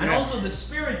amen? And also the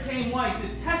Spirit came, why?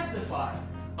 To testify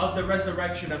of the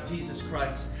resurrection of Jesus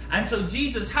Christ. And so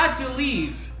Jesus had to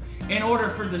leave in order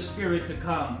for the Spirit to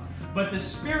come. But the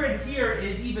Spirit here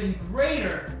is even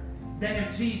greater than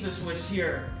if Jesus was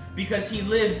here, because he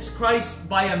lives, Christ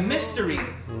by a mystery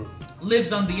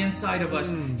lives on the inside of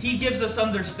us. He gives us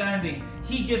understanding.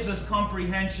 He gives us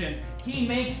comprehension. He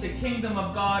makes the kingdom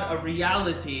of God a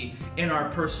reality in our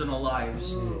personal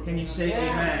lives. Can you say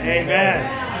amen? Amen.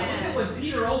 I look at what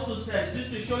Peter also says,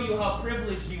 just to show you how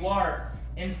privileged you are.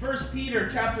 In 1 Peter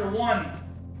chapter 1,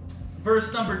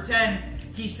 verse number 10,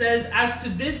 he says, "As to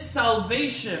this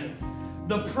salvation,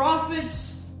 the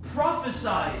prophets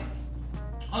prophesied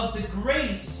of the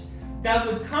grace that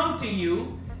would come to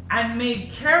you and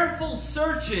made careful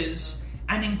searches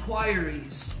and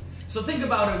inquiries." So think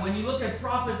about it. When you look at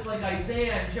prophets like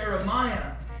Isaiah and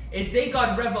Jeremiah, they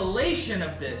got revelation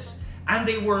of this, and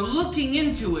they were looking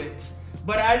into it.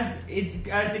 But as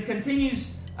it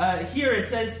continues here, it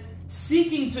says,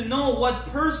 seeking to know what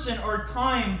person or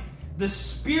time the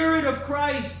Spirit of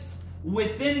Christ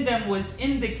within them was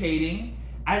indicating,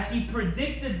 as he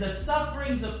predicted the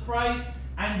sufferings of Christ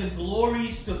and the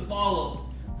glories to follow.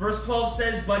 Verse 12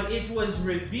 says, "But it was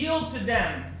revealed to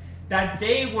them that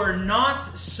they were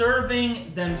not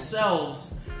serving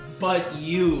themselves, but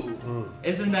you."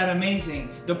 Isn't that amazing?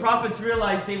 The prophets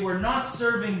realized they were not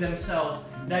serving themselves,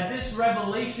 that this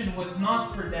revelation was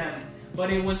not for them, but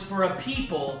it was for a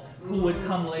people who would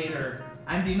come later.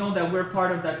 And you know that we're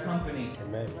part of that company.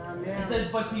 Amen. It says,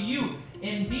 "But to you,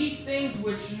 in these things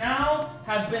which now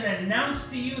have been announced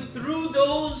to you through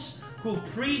those who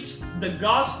preached the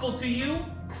gospel to you,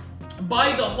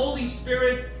 by the Holy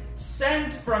Spirit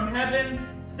sent from heaven,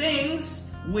 things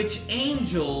which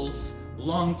angels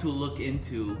long to look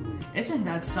into." Isn't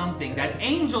that something? That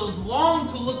angels long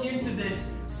to look into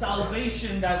this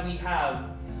salvation that we have,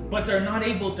 but they're not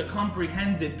able to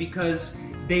comprehend it because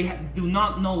they do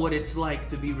not know what it's like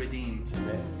to be redeemed.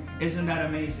 Amen. Isn't that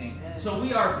amazing? So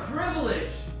we are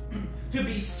privileged to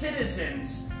be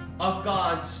citizens of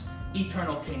God's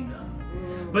eternal kingdom.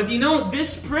 But you know,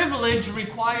 this privilege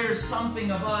requires something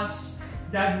of us,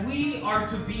 that we are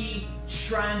to be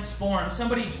transformed.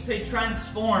 Somebody say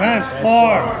transformed.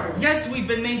 Transform. Yes, we've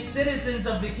been made citizens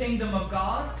of the kingdom of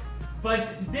God,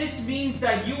 but this means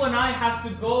that you and I have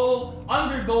to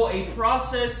undergo a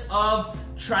process of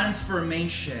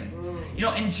transformation. You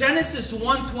know, in Genesis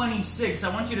 1:26, I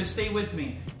want you to stay with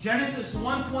me. Genesis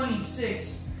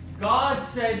 1:26, God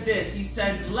said this. He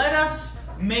said, "Let us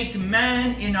make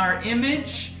man in our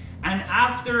image and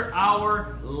after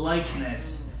our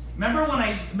likeness." Remember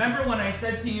when I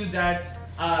said to you that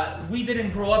we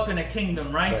didn't grow up in a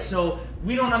kingdom, right? So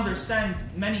we don't understand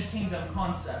many kingdom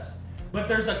concepts. But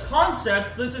there's a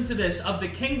concept, listen to this, of the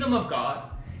kingdom of God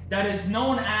that is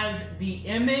known as the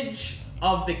image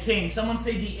of the king. Someone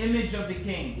say the image of the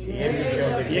king. The image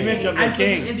of the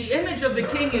king. So the image of the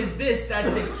king is this, that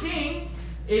the king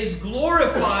is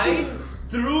glorified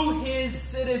through his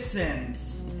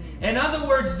citizens. In other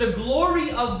words, the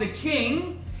glory of the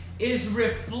king is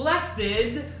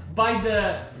reflected by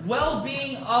the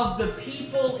well-being of the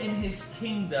people in his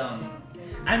kingdom.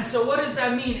 And so what does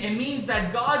that mean? It means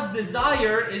that God's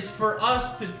desire is for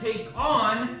us to take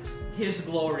on his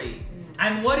glory.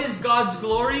 And what is God's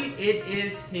glory? It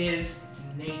is his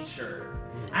nature.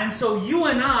 And so you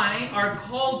and I are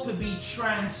called to be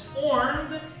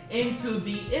transformed into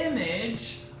the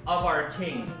image of our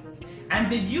king. And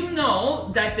did you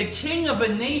know that the king of a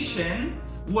nation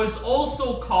was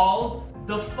also called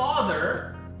the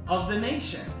father of the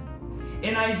nation?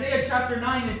 In Isaiah chapter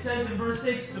 9, it says in verse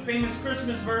 6, the famous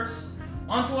Christmas verse,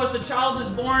 "Unto us a child is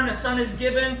born, a son is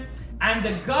given, and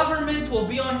the government will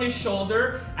be on his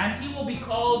shoulder, and he will be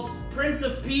called Prince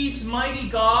of Peace, Mighty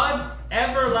God,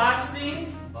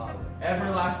 Everlasting Father."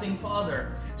 Everlasting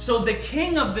Father. So the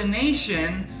king of the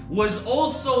nation was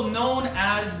also known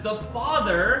as the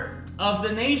father of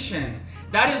the nation.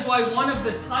 That is why one of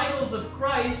the titles of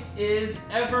Christ is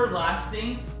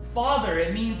Everlasting Father.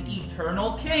 It means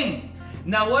eternal king.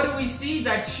 Now what do we see?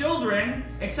 That children,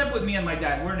 except with me and my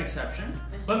dad, we're an exception,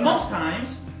 but most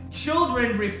times,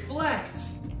 children reflect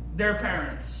their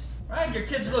parents, right? Your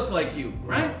kids look like you,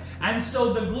 right? And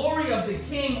so the glory of the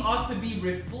king ought to be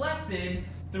reflected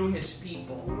through his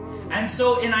people. And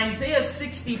so in Isaiah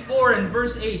 64 and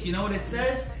verse 8, you know what it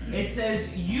says? It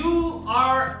says, "You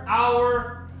are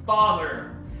our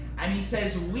Father." And he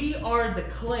says, "We are the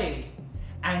clay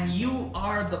and you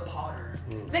are the potter."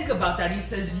 Think about that. He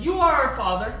says, "You are our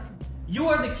Father. You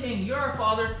are the king. You are our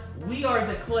Father. We are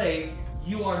the clay.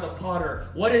 You are the potter."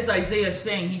 What is Isaiah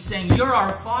saying? He's saying, "You're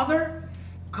our Father.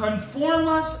 Conform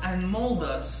us and mold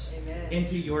us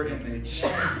into your image."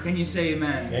 Can you say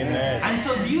amen? Amen. And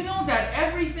so do you know that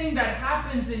everything that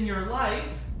happens in your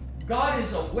life, God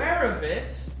is aware of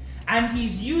it, and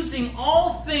he's using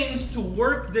all things to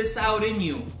work this out in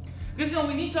you? Because, you know,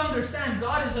 we need to understand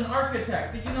God is an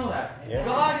architect. Did you know that? Yeah.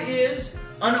 God is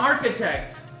an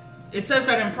architect. It says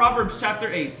that in Proverbs chapter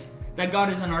 8, that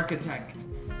God is an architect.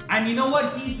 And you know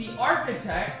what? He's the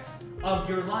architect of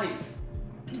your life.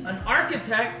 An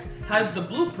architect has the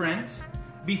blueprint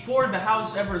before the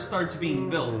house ever starts being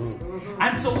built.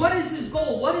 And so what is his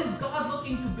goal? What is God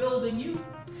looking to build in you?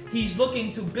 He's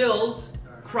looking to build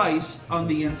Christ on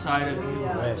the inside of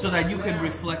you so that you can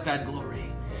reflect that glory.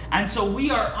 And so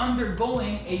we are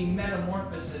undergoing a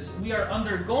metamorphosis. We are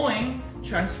undergoing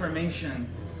transformation.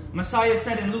 Messiah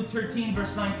said in Luke 13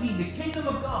 verse 19, the kingdom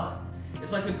of God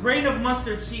is like a grain of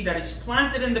mustard seed that is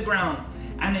planted in the ground,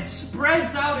 and it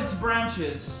spreads out its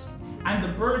branches, and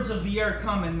the birds of the air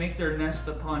come and make their nest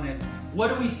upon it. What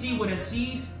do we see with a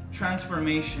seed?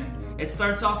 Transformation. It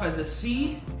starts off as a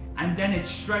seed, and then it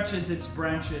stretches its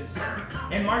branches.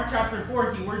 In Mark chapter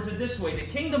 4, he words it this way. The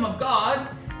kingdom of God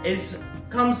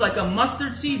comes like a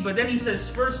mustard seed, but then he says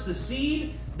first the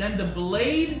seed, then the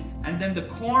blade, and then the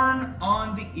corn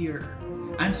on the ear.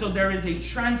 And so there is a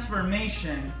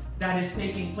transformation that is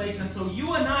taking place. And so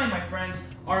you and I, my friends,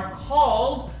 are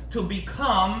called to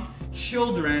become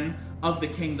children of the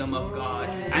kingdom of God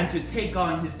and to take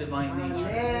on His divine nature.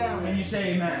 Can you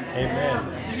say amen?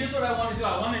 Amen. So here's what I want to do.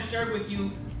 I want to share with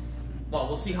you, well,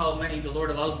 we'll see how many the Lord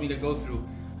allows me to go through.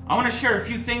 I want to share a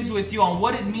few things with you on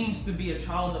what it means to be a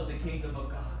child of the kingdom of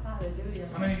God. Hallelujah.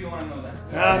 How many of you want to know that?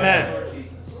 Amen. Lord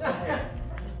Jesus. Okay.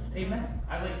 Amen.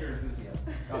 I like your enthusiasm.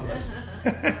 God bless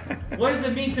you. What does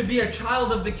it mean to be a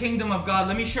child of the kingdom of God?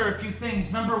 Let me share a few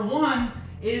things. Number one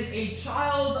is a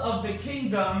child of the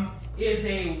kingdom is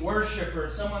a worshiper.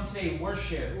 Someone say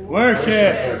worship.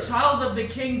 Worship. A child of the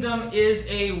kingdom is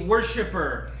a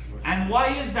worshiper. And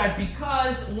why is that?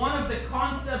 Because one of the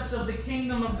concepts of the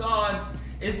kingdom of God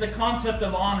is the concept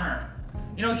of honor.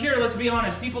 You know, here, let's be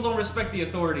honest, people don't respect the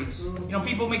authorities. You know,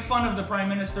 people make fun of the prime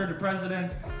minister, the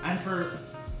president, and for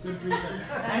good reason.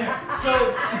 Anyway,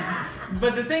 so,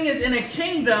 but the thing is, in a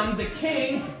kingdom, the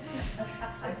king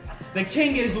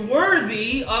is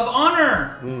worthy of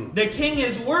honor. The king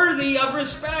is worthy of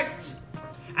respect.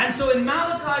 And so in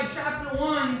Malachi chapter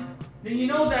 1, then you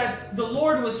know that the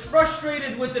Lord was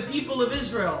frustrated with the people of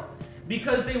Israel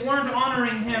because they weren't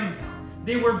honoring Him.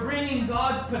 They were bringing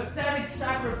God pathetic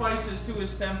sacrifices to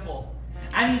His temple.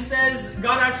 And He says,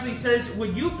 God actually says,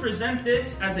 would you present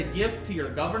this as a gift to your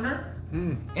governor?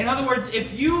 In other words,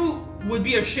 if you would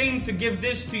be ashamed to give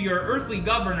this to your earthly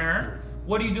governor,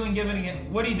 what are you doing giving it?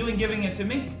 What are you doing giving it to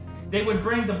me? They would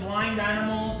bring the blind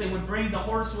animals. They would bring the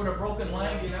horse with a broken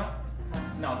leg, you know.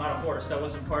 No, not a horse. That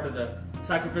wasn't part of the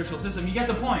sacrificial system. You get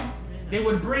the point. They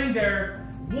would bring their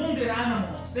wounded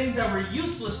animals, things that were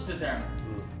useless to them.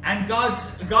 And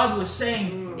God was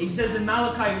saying, He says in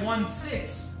Malachi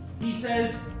 1:6, He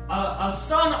says, a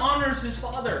son honors his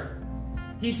father.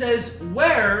 He says,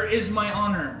 where is my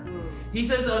honor? He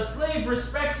says, a slave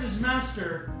respects his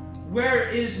master. Where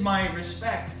is my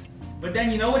respect? But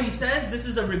then you know what He says? This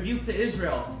is a rebuke to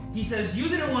Israel. He says, you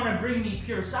didn't want to bring me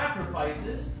pure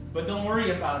sacrifices, but don't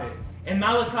worry about it. In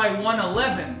Malachi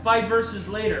 1:11, 5 verses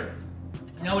later,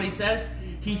 you know what He says?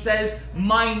 He says,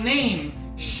 my name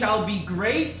shall be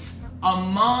great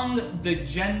among the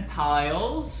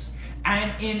Gentiles,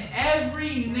 and in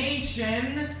every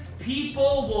nation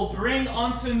people will bring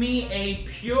unto me a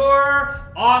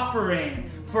pure offering.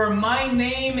 For I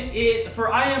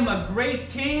am a great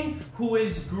king who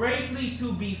is greatly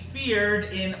to be feared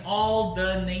in all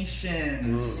the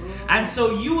nations. And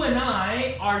so you and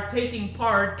I are taking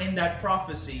part in that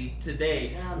prophecy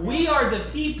today. We are the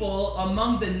people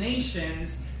among the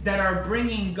nations that are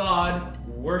bringing God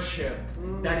worship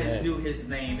that is due His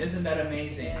name. Isn't that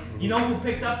amazing? You know who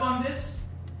picked up on this?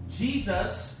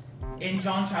 Jesus in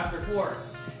John chapter 4.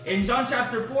 In John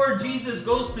chapter 4, Jesus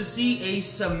goes to see a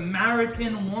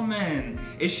Samaritan woman.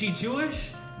 Is she Jewish?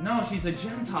 No, she's a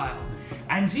Gentile.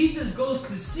 And Jesus goes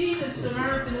to see this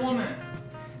Samaritan woman.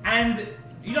 And,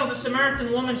 you know, the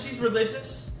Samaritan woman, she's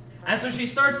religious. And so she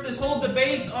starts this whole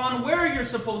debate on where you're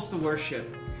supposed to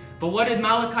worship. But what did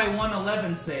Malachi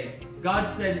 1:11 say? God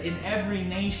said, in every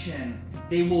nation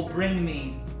they will bring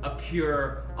me a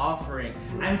pure offering.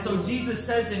 And so Jesus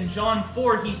says in John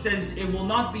 4, He says, it will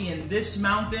not be in this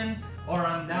mountain or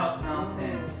on that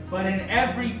mountain, but in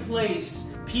every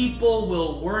place people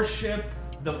will worship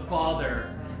the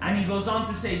Father. And He goes on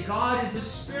to say, God is a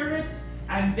spirit,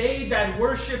 and they that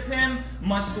worship Him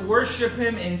must worship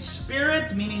Him in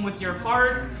spirit, meaning with your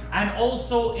heart, and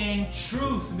also in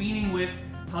truth, meaning with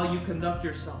how you conduct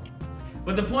yourself.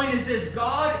 But the point is this: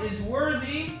 God is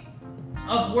worthy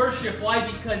of worship.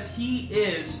 Why? Because He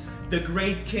is the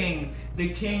great King, the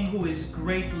King who is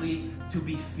greatly to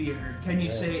be feared. Can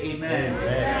you say amen?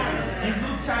 Amen. In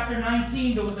Luke chapter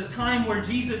 19, there was a time where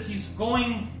Jesus, He's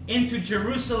going into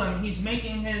Jerusalem. He's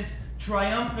making His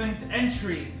triumphant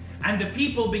entry. And the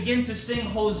people begin to sing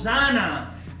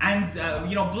Hosanna. And,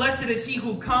 blessed is He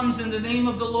who comes in the name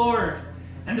of the Lord.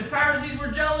 And the Pharisees were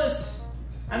jealous.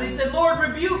 And they said, Lord,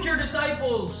 rebuke your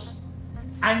disciples.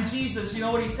 And Jesus, you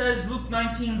know what he says? Luke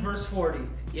 19 verse 40.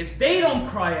 If they don't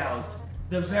cry out,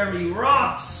 the very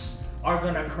rocks are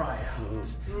going to cry out.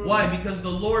 Why? Because the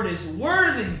Lord is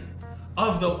worthy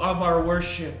of our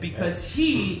worship, because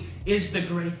He is the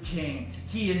great King.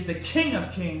 He is the King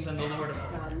of kings and the Lord of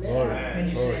lords. Can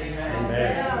you say amen?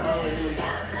 Amen.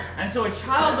 Hallelujah. And so a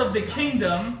child of the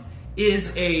kingdom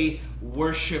is a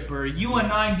worshiper. You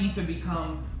and I need to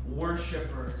become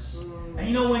worshipers. And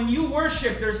you know, when you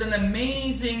worship, there's an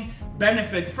amazing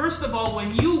benefit. First of all,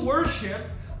 when you worship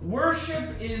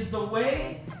is the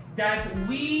way that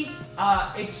we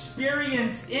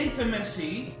experience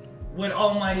intimacy with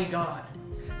Almighty God.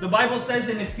 The Bible says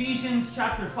in Ephesians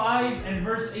chapter 5 and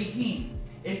verse 18,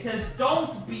 it says,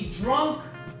 don't be drunk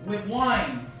with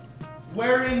wine,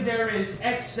 wherein there is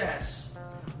excess,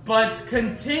 but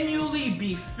continually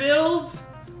be filled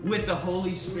with the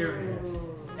Holy Spirit.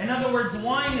 In other words,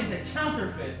 wine is a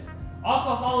counterfeit.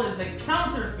 Alcohol is a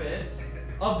counterfeit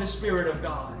of the Spirit of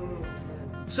God.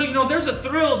 So, you know, there's a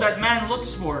thrill that man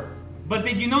looks for. But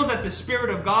did you know that the Spirit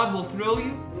of God will thrill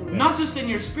you? Not just in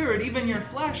your spirit, even your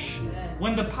flesh.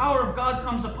 When the power of God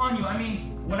comes upon you. I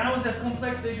mean, when I was at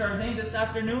Complexe des Jardins this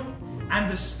afternoon, and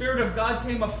the Spirit of God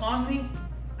came upon me,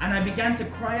 and I began to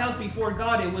cry out before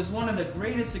God, it was one of the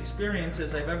greatest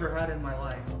experiences I've ever had in my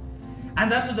life.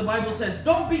 And that's what the Bible says.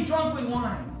 Don't be drunk with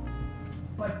wine,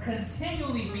 but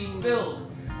continually be filled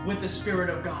with the Spirit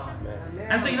of God.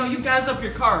 And so, you know, you gas up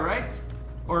your car, right?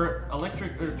 Or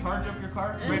charge up your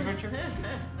car, right, Richard?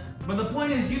 But the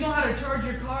point is, you know how to charge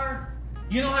your car,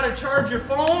 you know how to charge your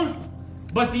phone,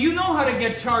 but do you know how to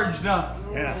get charged up?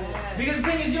 Yeah. Because the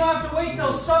thing is, you don't have to wait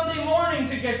till Sunday morning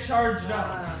to get charged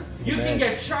up. You can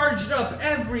get charged up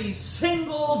every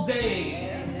single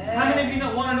day. How many of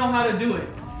you want to know how to do it?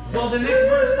 Well, the next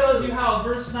verse tells you how.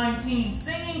 Verse 19,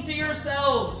 singing to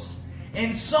yourselves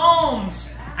in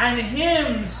psalms and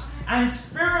hymns and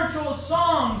spiritual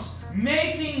songs,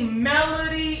 making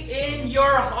melody in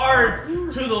your heart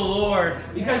to the Lord.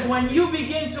 Because when you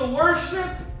begin to worship,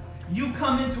 you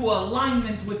come into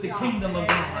alignment with the kingdom of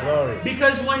God. Glory.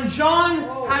 Because when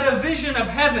John had a vision of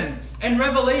heaven in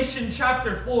Revelation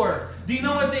chapter 4, do you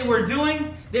know what they were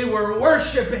doing? They were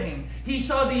worshiping. He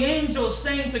saw the angels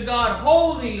saying to God,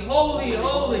 holy, holy,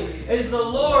 holy is the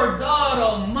Lord God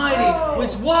Almighty,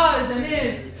 which was and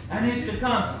is to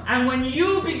come. And when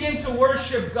you begin to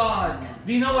worship God,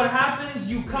 do you know what happens?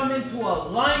 You come into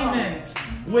alignment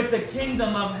with the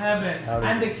kingdom of heaven.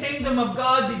 And the kingdom of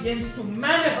God begins to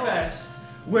manifest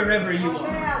wherever you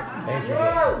are. Thank you.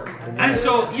 And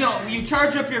so, you know, you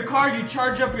charge up your car, you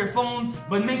charge up your phone,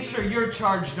 but make sure you're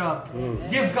charged up.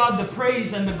 Give God the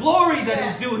praise and the glory that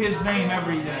is due His name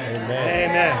every day.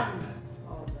 Amen.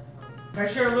 Can I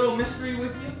share a little mystery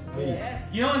with you?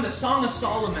 Yes. You know, in the Song of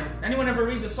Solomon, anyone ever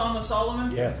read the Song of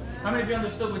Solomon? Yeah. How many of you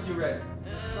understood what you read?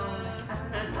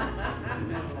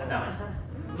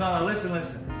 No,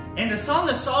 listen. In the Song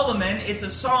of Solomon, it's a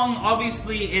song,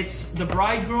 obviously, it's the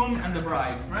bridegroom and the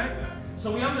bride, right?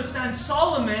 So we understand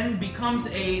Solomon becomes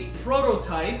a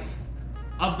prototype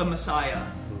of the Messiah,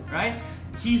 right?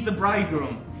 He's the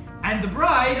bridegroom. And the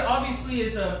bride, obviously,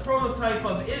 is a prototype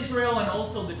of Israel and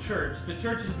also the church. The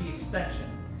church is the extension.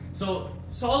 So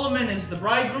Solomon is the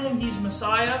bridegroom, he's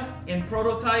Messiah in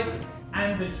prototype,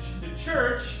 and the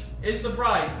church is the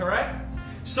bride, correct?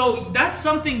 So that's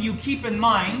something you keep in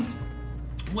mind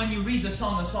when you read the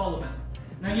Song of Solomon.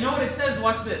 Now you know what it says?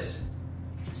 Watch this.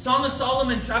 Song of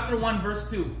Solomon chapter 1 verse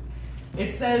 2.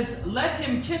 It says, let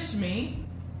him kiss me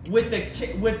with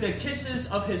the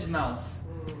kisses of his mouth.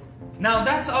 Now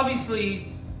that's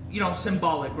obviously, you know,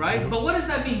 symbolic, right? But what does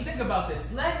that mean? Think about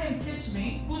this. Let him kiss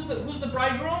me. Who's the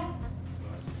bridegroom?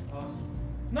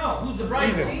 No, who's the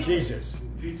bridegroom? Jesus.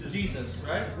 Jesus,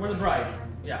 right? We're the bride.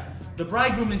 Yeah. The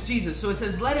bridegroom is Jesus. So it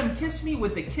says, let him kiss me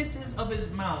with the kisses of his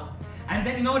mouth. And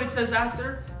then you know what it says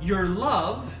after? Your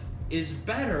love is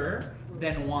better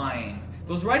than wine.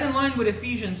 Goes right in line with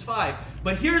Ephesians 5.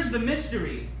 But here's the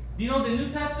mystery. Do you know the New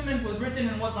Testament was written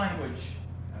in what language?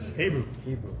 Hebrew.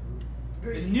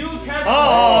 The New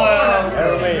Testament.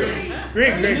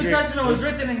 Greek. The New Testament was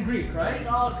written in Greek, right? It's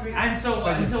all Greek. And so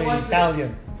watch Italian.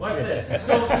 this. Watch this.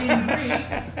 So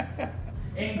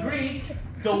in Greek,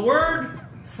 the word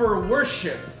for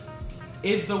worship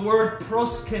is the word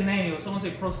proskuneo. Someone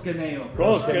say proskuneo.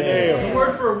 Proskuneo. The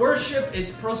word for worship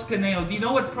is proskuneo. Do you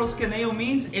know what proskuneo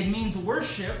means? It means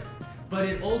worship, but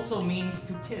it also means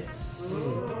to kiss.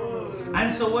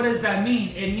 And so what does that mean?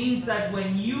 It means that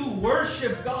when you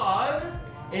worship God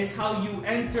is how you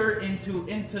enter into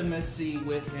intimacy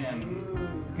with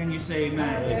Him. Can you say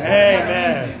amen?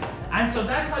 Amen. And so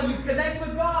that's how you connect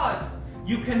with God.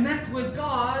 You connect with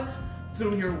God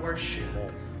through your worship.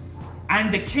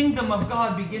 And the kingdom of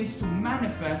God begins to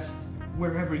manifest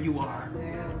wherever you are.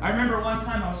 I remember one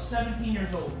time I was 17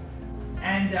 years old.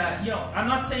 And, I'm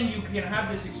not saying you can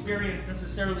have this experience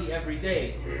necessarily every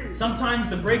day. Sometimes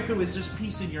the breakthrough is just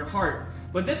peace in your heart.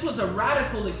 But this was a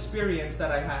radical experience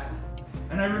that I had.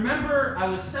 And I remember I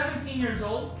was 17 years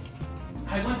old.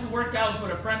 I went to work out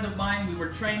with a friend of mine. We were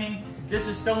training. This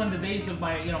is still in the days of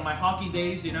my, my hockey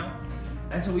days,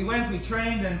 And so we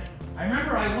trained, and I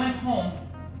remember I went home.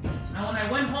 And when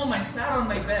I went home, I sat on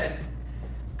my bed.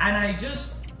 And I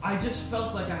just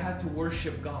felt like I had to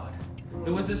worship God.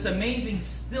 There was this amazing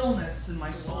stillness in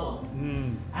my soul.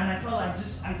 And I felt I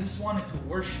just wanted to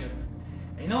worship.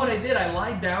 And you know what I did? I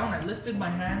lied down, I lifted my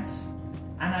hands,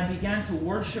 and I began to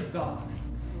worship God.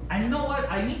 And you know what?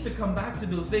 I need to come back to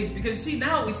those days, because see,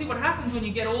 now we see what happens when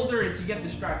you get older. You get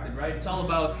distracted, right? It's all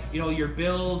about, your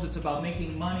bills. It's about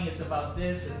making money. It's about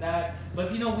this and that.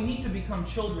 But we need to become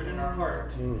children in our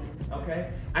heart.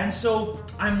 Okay? And so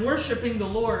I'm worshiping the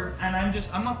Lord, and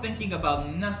I'm not thinking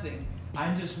about nothing.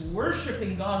 I'm just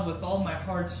worshiping God with all my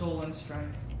heart, soul, and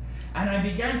strength. And I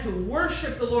began to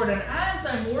worship the Lord. And as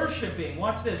I'm worshiping,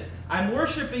 watch this, I'm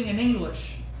worshiping in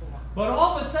English. But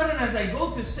all of a sudden, as I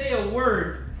go to say a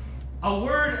word, I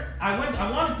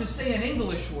wanted to say an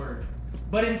English word.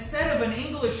 But instead of an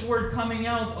English word coming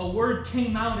out, a word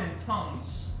came out in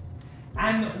tongues.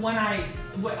 And when I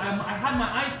had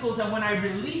my eyes closed, and when I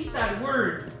released that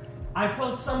word, I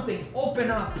felt something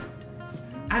open up.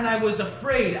 And I was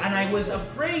afraid. And I was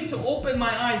afraid to open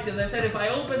my eyes, because I said, if I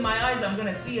open my eyes, I'm going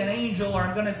to see an angel, or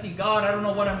I'm going to see God. I don't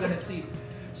know what I'm going to see.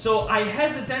 So I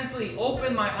hesitantly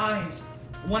opened my eyes.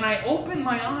 When I opened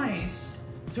my eyes,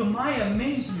 to my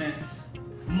amazement,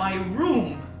 my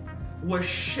room was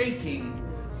shaking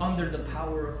under the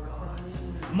power of God.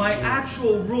 My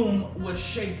actual room was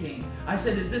shaking. I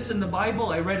said, is this in the Bible?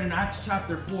 I read in Acts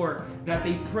chapter 4 that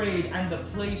they prayed and the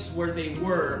place where they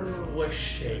were was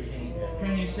shaking.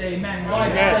 Can you say amen? Why?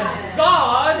 Because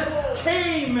God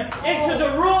came into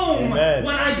the room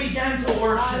when I began to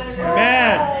worship Him.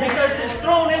 Amen. Because His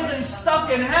throne isn't stuck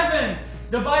in heaven.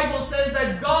 The Bible says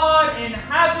that God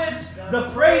inhabits the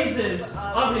praises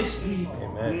of His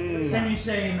people. Amen. Can you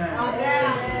say amen?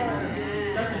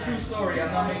 Amen. That's a true story. I'm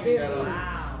not making that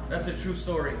up. That's a true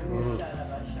story.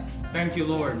 Thank you,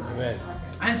 Lord. Amen.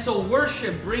 And so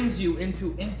worship brings you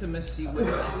into intimacy with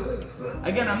God.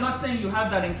 Again, I'm not saying you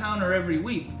have that encounter every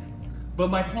week. But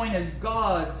my point is,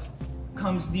 God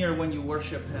comes near when you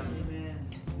worship Him.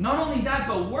 Not only that,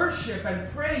 but worship and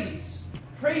praise.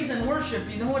 Praise and worship,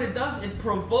 you know what it does? It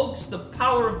provokes the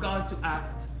power of God to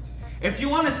act. If you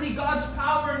want to see God's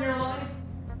power in your life,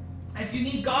 if you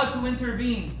need God to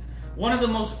intervene, one of the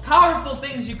most powerful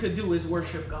things you could do is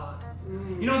worship God.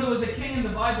 There was a king in the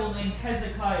Bible named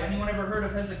Hezekiah. Anyone ever heard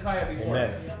of Hezekiah before?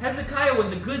 Amen. Hezekiah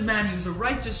was a good man. He was a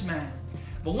righteous man.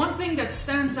 But one thing that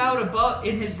stands out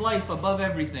in his life above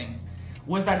everything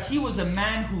was that he was a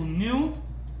man who knew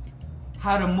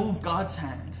how to move God's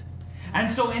hand. And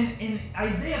so in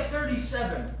Isaiah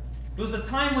 37, there was a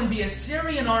time when the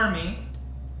Assyrian army,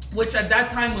 which at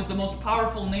that time was the most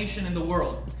powerful nation in the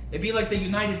world, it'd be like the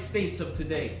United States of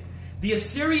today. The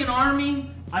Assyrian army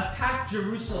attacked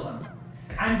Jerusalem,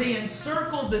 and they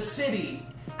encircled the city,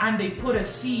 and they put a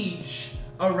siege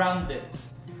around it.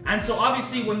 And so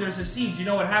obviously when there's a siege, you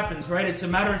know what happens, right? It's a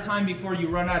matter of time before you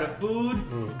run out of food,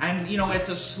 and it's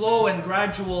a slow and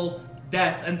gradual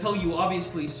death until you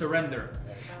obviously surrender.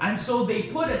 And so they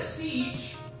put a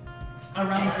siege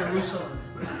around Jerusalem.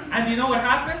 And you know what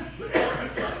happened?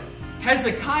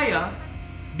 Hezekiah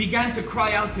began to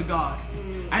cry out to God.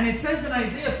 And it says in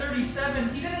Isaiah 37,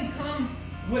 he didn't come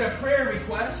with a prayer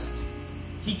request.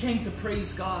 He came to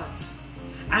praise God.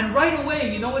 And right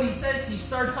away, you know what he says? He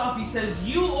starts off, he says,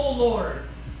 "You, O Lord,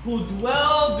 who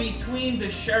dwell between the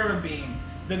cherubim,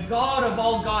 the God of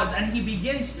all gods." And he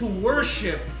begins to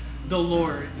worship the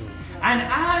Lord. And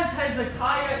as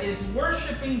Hezekiah is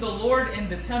worshiping the Lord in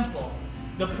the temple,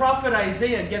 the prophet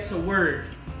Isaiah gets a word.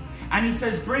 And he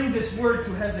says, "Bring this word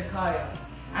to Hezekiah."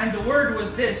 And the word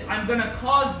was this: "I'm going to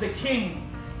cause the king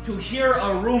to hear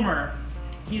a rumor.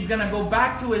 He's going to go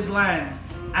back to his land."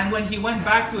 And when he went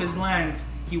back to his land,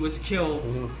 he was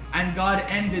killed. And God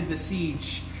ended the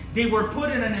siege. They were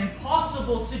put in an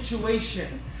impossible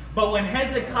situation. But when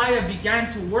Hezekiah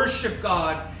began to worship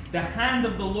God, the hand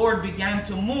of the Lord began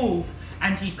to move,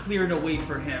 and He cleared a way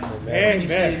for him. Amen. Can you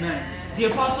say amen? The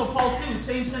Apostle Paul too,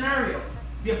 same scenario.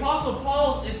 The Apostle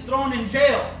Paul is thrown in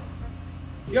jail.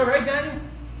 You alright, Daniel?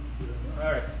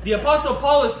 Alright. The Apostle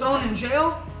Paul is thrown in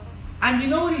jail, and you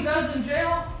know what he does in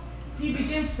jail? He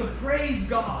begins to praise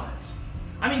God.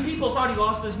 I mean, people thought he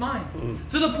lost his mind.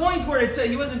 To the point where it said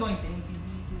he wasn't going,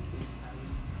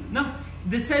 no.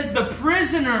 It says the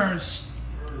prisoners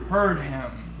heard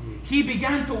him. He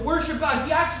began to worship God.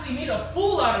 He actually made a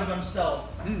fool out of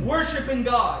himself, worshiping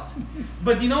God.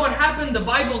 But you know what happened? The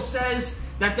Bible says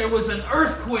that there was an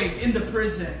earthquake in the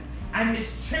prison, and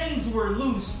his chains were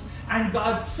loosed, and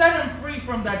God set him free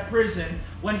from that prison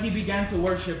when he began to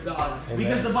worship God. Amen.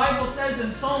 Because the Bible says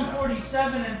in Psalm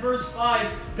 47 and verse 5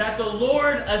 that the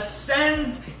Lord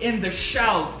ascends in the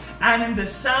shout and in the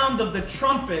sound of the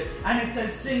trumpet. And it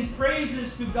says, sing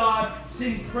praises to God,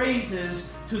 sing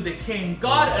praises to the King.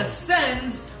 God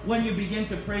ascends when you begin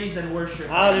to praise and worship.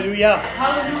 Hallelujah.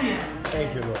 Hallelujah.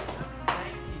 Thank you, Lord.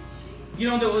 You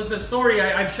know, there was a story,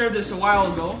 I've shared this a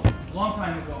while ago, a long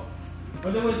time ago.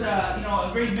 But there was a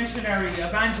great missionary,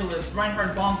 evangelist,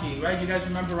 Reinhard Bonnke, right? You guys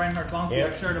remember Reinhard Bonnke?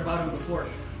 Yep. I've shared about him before.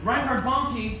 Reinhard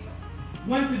Bonnke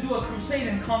went to do a crusade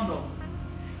in Congo.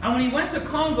 And when he went to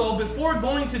Congo, before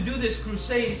going to do this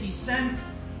crusade, he sent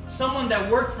someone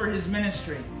that worked for his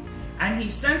ministry. And he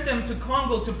sent them to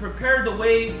Congo to prepare the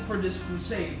way for this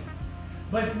crusade.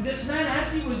 But this man,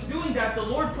 as he was doing that, the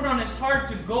Lord put on his heart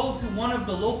to go to one of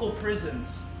the local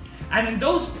prisons. And in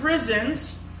those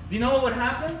prisons, do you know what would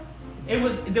happen?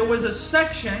 There was a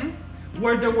section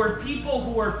where there were people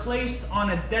who were placed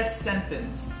on a death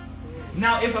sentence.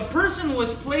 Now, if a person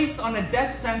was placed on a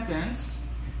death sentence,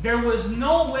 there was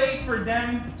no way for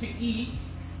them to eat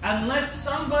unless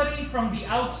somebody from the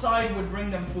outside would bring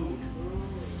them food.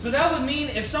 So that would mean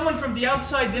if someone from the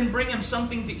outside didn't bring them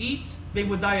something to eat, they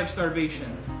would die of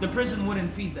starvation. The prison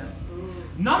wouldn't feed them.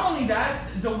 Not only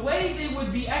that, the way they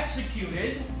would be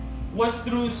executed was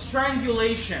through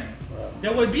strangulation.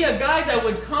 There would be a guy that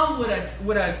would come with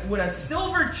a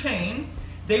silver chain.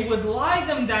 They would lie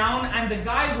them down, and the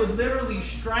guy would literally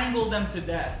strangle them to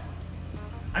death.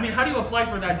 I mean, how do you apply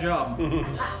for that job?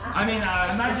 I mean,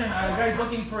 imagine a guy's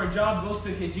looking for a job, goes to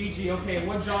Kijiji. Okay,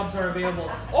 what jobs are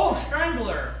available? Oh,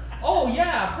 strangler. Oh,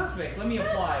 yeah, perfect. Let me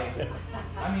apply.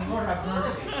 I mean, Lord have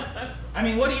mercy. I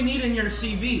mean, what do you need in your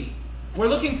CV? We're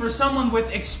looking for someone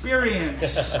with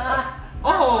experience.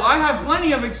 Oh, I have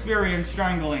plenty of experience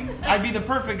strangling. I'd be the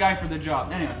perfect guy for the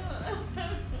job. Anyway.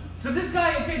 So this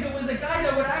guy, okay, there was a guy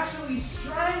that would actually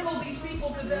strangle these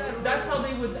people to death. That's how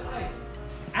they would die.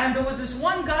 And there was this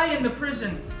one guy in the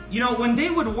prison. You know, when they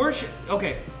would worship...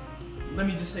 Okay, let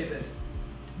me just say this.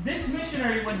 This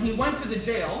missionary, when he went to the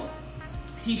jail,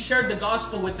 he shared the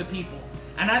gospel with the people.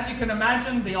 And as you can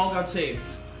imagine, they all got saved.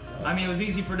 I mean, it was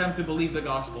easy for them to believe the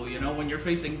gospel, you know, when you're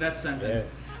facing death sentence.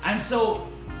 Yeah. And so...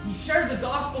 he shared the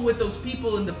gospel with those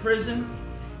people in the prison.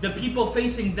 The people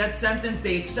facing death sentence,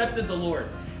 they accepted the Lord.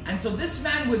 And so this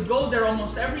man would go there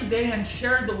almost every day and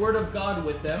share the word of God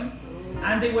with them.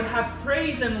 And they would have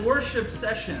praise and worship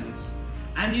sessions.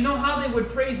 And you know how they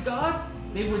would praise God?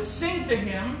 They would sing to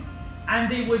Him, and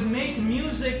they would make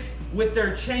music with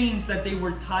their chains that they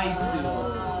were tied to.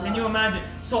 Can you imagine?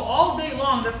 So all day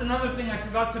long, that's another thing I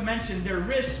forgot to mention, their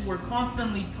wrists were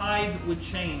constantly tied with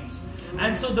chains.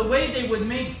 And so the way they would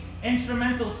make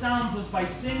instrumental sounds was by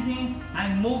singing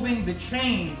and moving the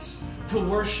chains to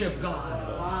worship God.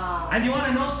 Wow. And you want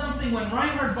to know something? When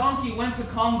Reinhard Bonnke went to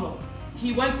Congo,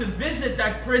 he went to visit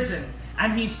that prison,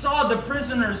 and he saw the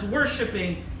prisoners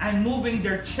worshiping and moving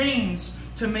their chains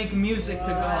to make music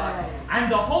to God.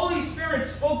 And the Holy Spirit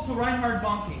spoke to Reinhard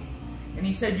Bonnke, and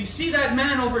he said, you see that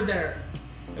man over there?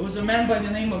 It was a man by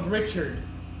the name of Richard.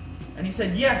 And he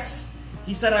said, yes.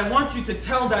 He said, I want you to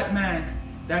tell that man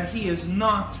that he is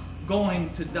not going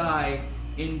to die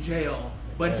in jail,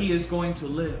 but he is going to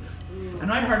live. And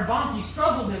Reinhard Bonnke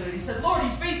struggled with it. He said, Lord,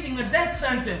 he's facing a death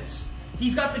sentence.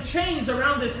 He's got the chains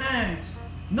around his hands.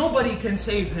 Nobody can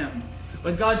save him.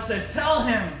 But God said, tell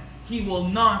him he will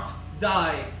not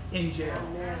die in jail.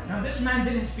 Now this man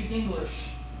didn't speak English.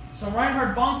 So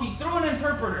Reinhard Bonnke, through an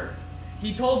interpreter,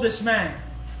 he told this man,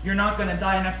 you're not going to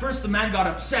die. And at first the man got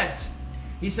upset.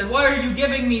 He said, why are you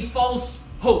giving me false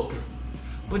hope?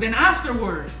 But then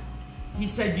afterward, he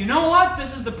said, you know what?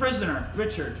 This is the prisoner,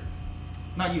 Richard.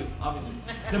 Not you, obviously.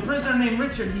 The prisoner named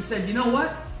Richard. He said, you know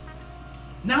what?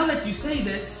 Now that you say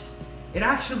this, it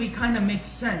actually kind of makes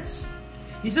sense.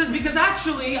 He says, because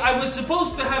actually, I was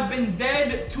supposed to have been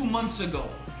dead 2 months ago.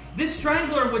 This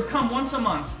strangler would come once a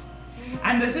month.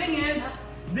 And the thing is,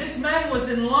 this man was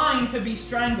in line to be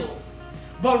strangled.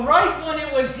 But right when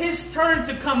it was his turn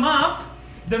to come up,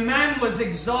 the man was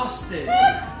exhausted.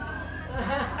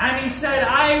 And he said,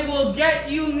 I will get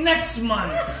you next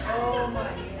month. Oh my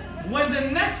God. When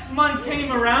the next month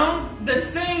came around, the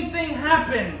same thing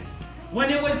happened. When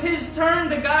it was his turn,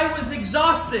 the guy was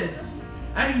exhausted.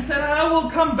 And he said, I will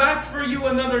come back for you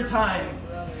another time.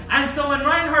 And so when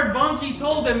Reinhard Bonnke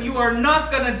told him, "You are not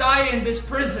going to die in this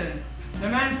prison," the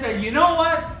man said, "You know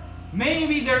what?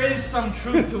 Maybe there is some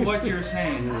truth to what you're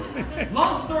saying."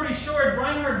 Long story short,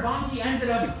 Reinhard Bonnke ended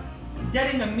up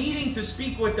getting a meeting to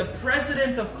speak with the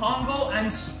president of Congo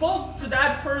and spoke to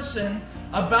that person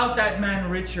about that man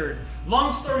Richard.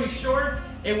 Long story short,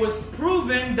 it was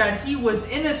proven that he was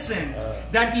innocent,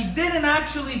 that he didn't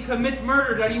actually commit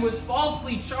murder, that he was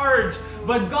falsely charged,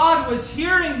 but God was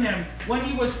hearing him when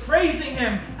he was praising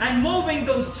him and moving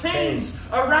those chains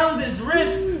around his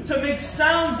wrist to make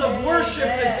sounds of worship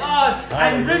to God.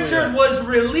 And Richard was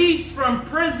released from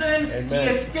prison. He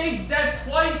escaped death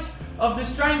twice of the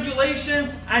strangulation,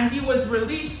 and he was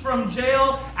released from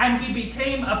jail, and he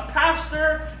became a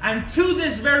pastor, and to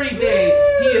this very day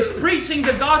he is preaching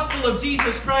the gospel of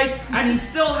Jesus Christ, and he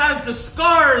still has the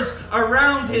scars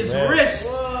around his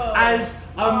wrists as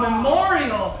a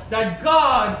memorial that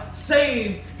God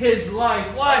saved his life.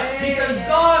 Why? Because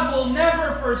God will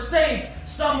never forsake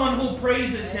someone who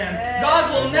praises him.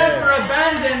 God will never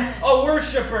abandon a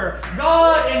worshiper.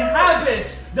 God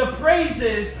inhabits the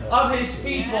praises of his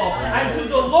people. And to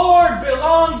the Lord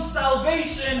belongs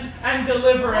salvation and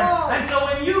deliverance. And so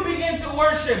when you begin to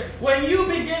worship, when you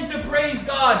begin to praise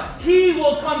God, he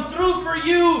will come through for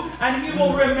you and he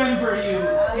will remember you.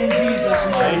 In Jesus'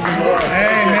 name.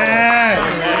 Amen.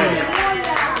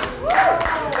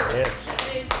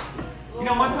 You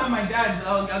know, one time my dad,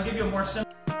 I'll give you a more simple.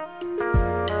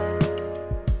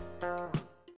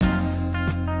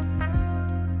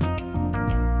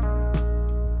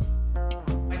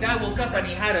 Dad woke up and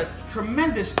he had a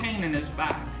tremendous pain in his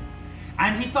back,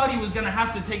 and he thought he was going to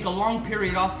have to take a long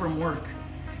period off from work,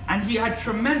 and he had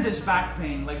tremendous back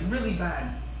pain, like really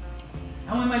bad.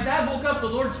 And when my dad woke up, the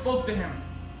Lord spoke to him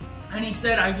and he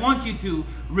said, "I want you to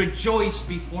rejoice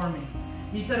before me."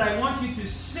 He said, "I want you to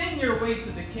sing your way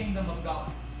to the kingdom of God."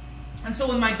 And so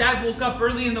when my dad woke up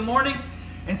early in the morning,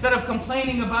 instead of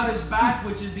complaining about his back,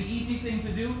 which is the easy thing to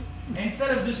do,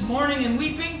 instead of just mourning and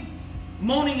weeping,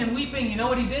 moaning and weeping, you know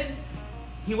what he did?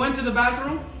 He went to the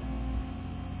bathroom.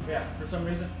 Yeah, for some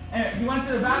reason. And he went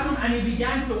to the bathroom and he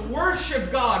began to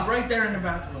worship God right there in the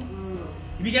bathroom.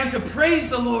 He began to praise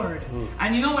the Lord.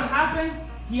 And you know what happened?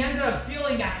 He ended up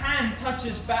feeling a hand touch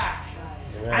his back.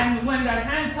 And when that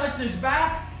hand touched his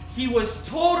back, he was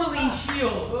totally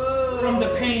healed from the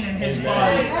pain in his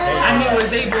body. And he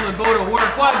was able to go to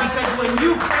work. Why? Because when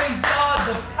you praise God,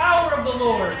 the power of the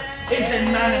Lord is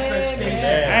in manifestation.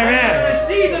 And you're going to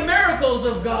see the miracles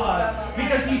of God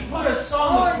because he's put a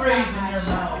song of praise in your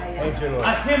mouth. Thank you, Lord.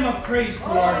 A hymn of praise to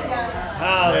our God.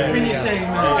 Hallelujah. Can you say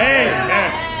amen?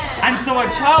 Amen. And so a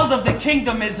child of the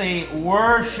kingdom is a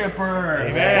worshiper.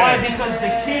 Amen. Why? Because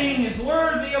the king is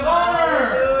worthy of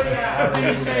honor. Can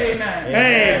you say amen?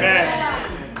 Amen.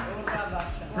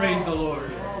 Praise the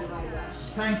Lord.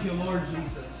 Thank you, Lord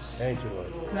Jesus. Thank you, Lord.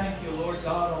 Thank you, Lord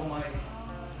God Almighty.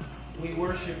 We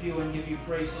worship you and give you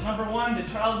praise. So number one, the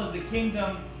child of the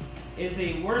kingdom is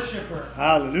a worshiper.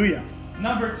 Hallelujah.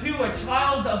 Number two, a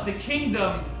child of the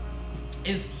kingdom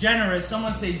is generous.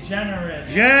 Someone say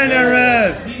generous.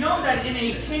 Generous. You know that in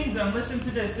a kingdom, listen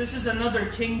to this. This is another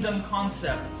kingdom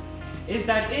concept. Is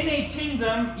that in a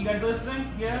kingdom, you guys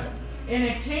listening? Yeah? In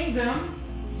a kingdom,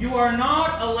 you are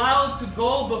not allowed to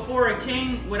go before a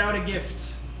king without a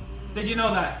gift. Did you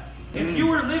know that? If you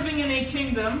were living in a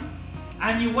kingdom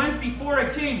and you went before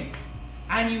a king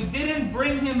and you didn't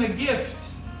bring him a gift,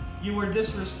 you were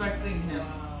disrespecting him.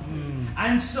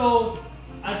 And so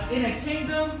in a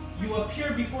kingdom, you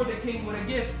appear before the king with a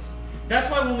gift. That's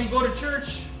why when we go to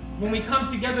church, when we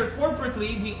come together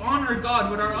corporately, we honor God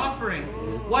with our offering.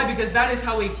 Why? Because that is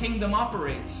how a kingdom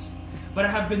operates. But I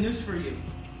have good news for you.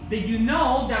 Did you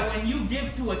know that when you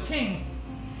give to a king,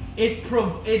 it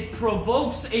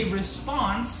provokes a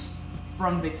response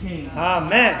from the king?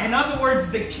 Amen. In other words,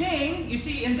 the king, you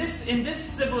see, in this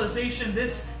civilization,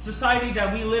 this society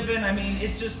that we live in, I mean,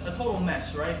 it's just a total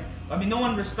mess, right? I mean, no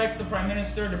one respects the prime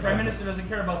minister. The prime minister doesn't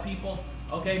care about people,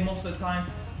 okay, most of the time.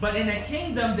 But in a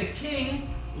kingdom, the king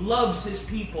loves his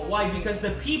people. Why? Because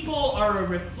the people are a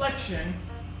reflection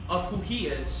of who he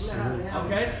is,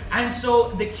 okay? And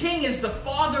so the king is the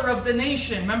father of the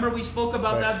nation. Remember we spoke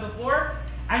about that before?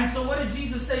 And so what did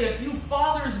Jesus say? If you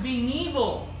fathers being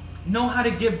evil know how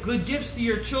to give good gifts to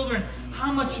your children,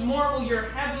 how much more will your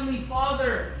heavenly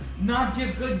Father not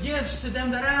give good gifts to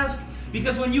them that ask?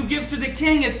 Because when you give to the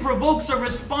king, it provokes a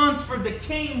response for the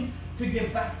king to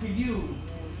give back to you.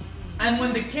 And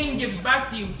when the king gives back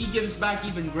to you, he gives back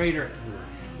even greater.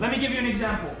 Let me give you an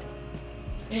example.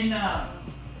 In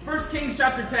 1 Kings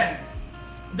chapter 10,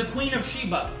 the queen of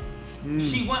Sheba,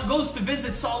 she goes to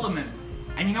visit Solomon.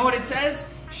 And you know what it says?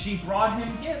 she brought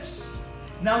him gifts.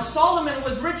 Now Solomon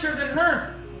was richer than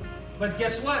her. But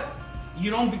guess what? You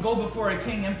don't go before a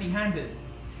king empty-handed.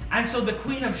 And so the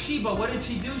Queen of Sheba, what did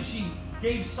she do? She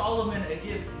gave Solomon a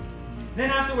gift. Then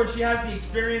afterwards she has the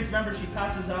experience. Remember, she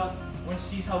passes out when she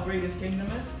sees how great his kingdom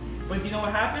is. But you know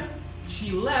what happened?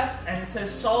 She left, and it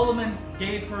says Solomon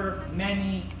gave her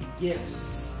many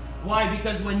gifts. Why?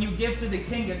 Because when you give to the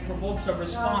king, it provokes a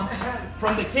response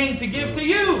from the king to give to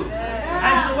you.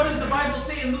 And so what does the Bible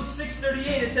say in Luke 6:38?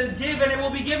 It says, give and it will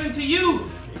be given to you.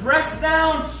 Pressed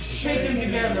down, shaken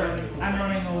together, and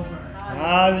running over.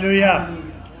 Hallelujah.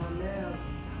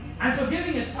 And so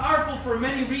giving is powerful for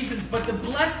many reasons, but the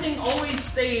blessing always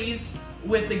stays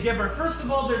with the giver. First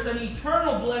of all, there's an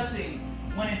eternal blessing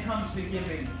when it comes to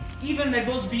giving, even that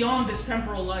goes beyond this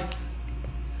temporal life.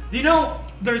 You know,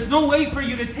 there's no way for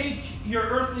you to take your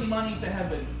earthly money to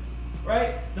heaven,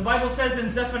 right? The Bible says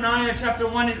in Zephaniah chapter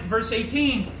 1 verse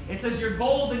 18, it says, your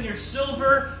gold and your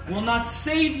silver will not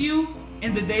save you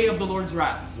in the day of the Lord's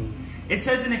wrath. It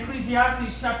says in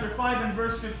Ecclesiastes chapter 5 and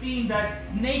verse 15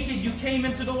 that naked you came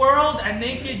into the world and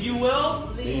naked you will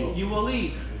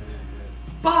leave.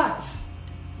 But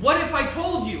what if I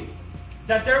told you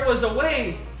that there was a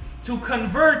way to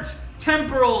convert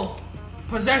temporal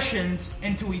possessions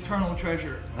into eternal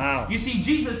treasure? Wow. You see,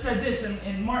 Jesus said this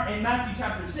in Matthew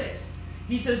chapter 6.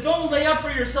 He says, don't lay up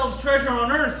for yourselves treasure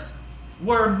on earth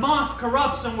where moth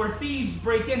corrupts and where thieves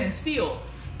break in and steal.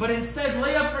 But instead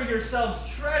lay up for yourselves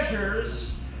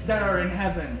treasures that are in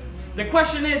heaven. The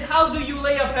question is, how do you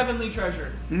lay up heavenly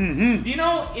treasure? Do you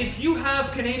know, if you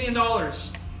have Canadian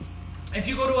dollars, if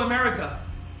you go to America,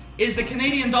 is the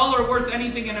Canadian dollar worth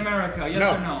anything in America? Yes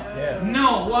No. or no? Yeah.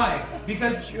 No. Why?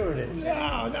 Because... Sure it is.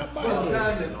 No, not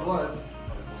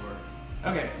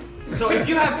Okay. So if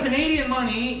you have Canadian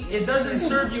money, it doesn't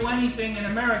serve you anything in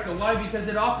America. Why? Because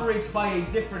it operates by a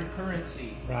different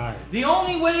currency. Right. The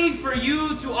only way for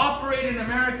you to operate in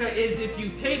America is if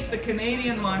you take the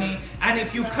Canadian money and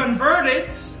if you convert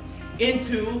it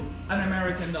into an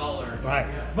American dollar. Right.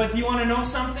 But do you want to know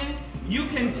something? You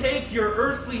can take your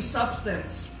earthly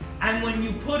substance, and when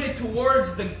you put it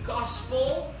towards the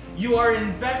gospel, you are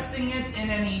investing it in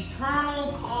an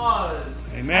eternal cause.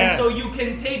 Amen. And so you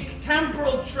can take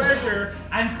temporal treasure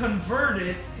and convert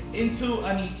it into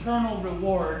an eternal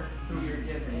reward through your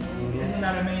giving. Isn't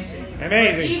that amazing?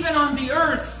 Amazing. But even on the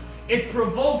earth, it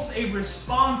provokes a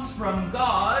response from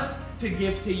God to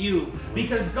give to you.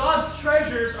 Because God's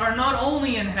treasures are not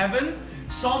only in heaven.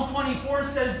 Psalm 24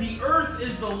 says, the earth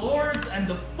is the Lord's and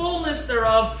the fullness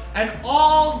thereof, and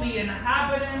all the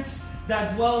inhabitants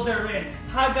that dwell therein.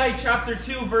 Haggai chapter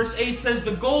 2 verse 8 says,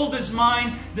 the gold is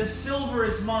mine, the silver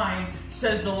is mine,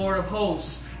 says the Lord of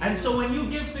hosts. And so when you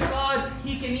give to God,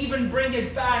 He can even bring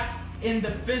it back in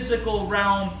the physical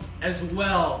realm as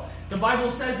well. The Bible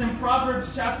says in Proverbs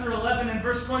chapter 11 and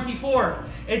verse 24,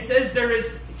 it says, there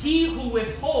is he who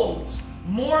withholds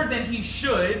more than he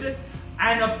should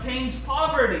and obtains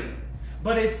poverty.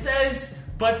 But it says,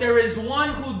 but there is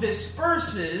one who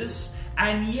disperses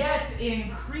and yet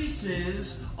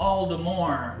increases all the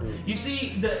more. You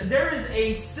see, there is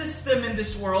a system in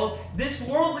this world. This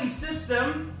worldly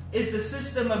system is the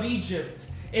system of Egypt.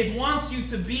 It wants you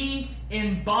to be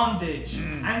in bondage.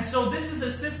 And so this is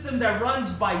a system that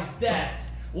runs by debt.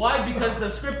 Why? Because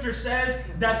the scripture says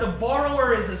that the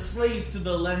borrower is a slave to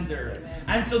the lender.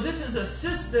 And so this is a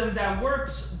system that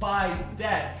works by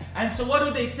debt. And so what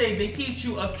do they say? They teach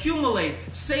you accumulate,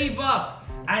 save up,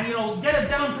 and get a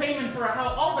down payment for a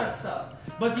house, all that stuff.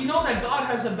 But you know that God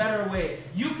has a better way.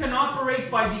 You can operate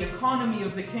by the economy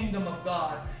of the kingdom of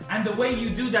God. And the way you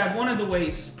do that, one of the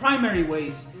ways, primary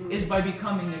ways, is by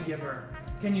becoming a giver.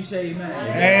 Can you say amen?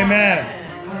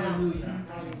 Amen. Hallelujah.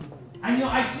 And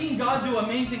I've seen God do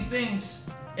amazing things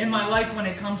in my life when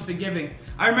it comes to giving.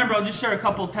 I remember, I'll just share a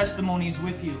couple testimonies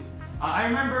with you. I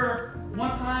remember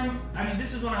one time,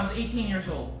 this is when I was 18 years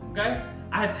old, okay?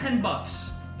 I had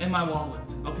 $10 in my wallet,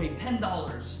 okay,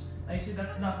 $10. And you see,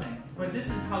 that's nothing. But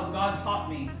this is how God taught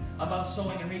me about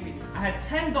sowing and reaping. I had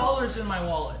 $10 in my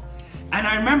wallet. And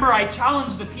I remember I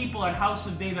challenged the people at House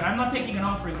of David. I'm not taking an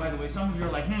offering, by the way. Some of you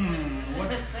are like,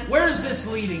 where is this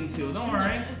leading to? Don't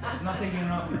worry. I'm not taking an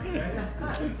offering,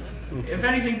 right? If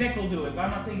anything, Nick will do it, but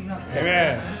I'm not taking nothing.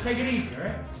 Amen. So just take it easy,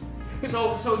 right?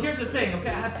 So here's the thing, okay?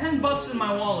 I have $10 in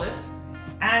my wallet.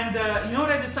 And you know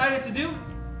what I decided to do?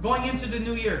 Going into the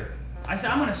new year, I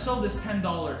said, I'm going to sow this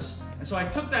 $10. And so I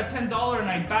took that $10 and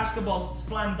I basketball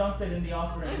slam dunked it in the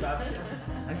offering basket.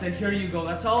 I said, here you go.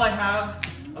 That's all I have.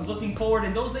 I was looking forward.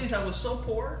 In those days, I was so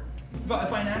poor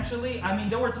financially.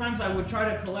 There were times I would try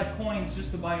to collect coins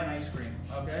just to buy an ice cream.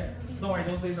 Okay? Don't worry,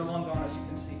 those days are long gone, as you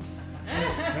can see.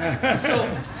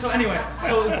 So anyway,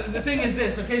 so the thing is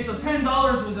this, okay? So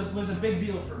 $10 was a big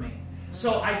deal for me.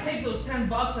 So I take those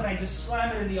 $10 and I just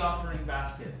slam it in the offering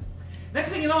basket. Next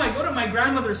thing you know, I go to my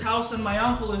grandmother's house and my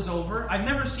uncle is over. I've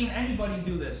never seen anybody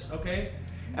do this, okay?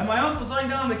 And my uncle's lying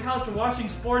down on the couch watching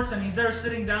sports, and he's there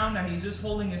sitting down, and he's just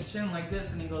holding his chin like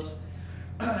this, and he goes,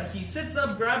 he sits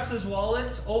up, grabs his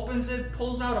wallet, opens it,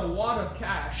 pulls out a wad of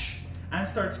cash, and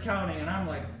starts counting. And I'm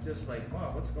like, just like,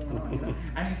 wow, what's going on? You know?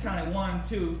 And he's counting 1,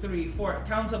 2, 3, 4,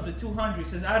 counts up to 200. He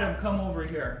says, Adam, come over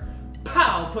here.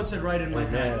 Pow! Puts it right in my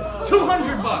hand.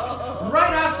 $200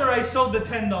 right after I sold the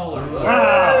 $10.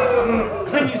 Wow.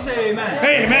 Can you say amen?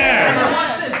 Amen. And then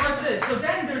watch this. So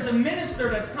then there's a minister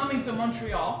that's coming to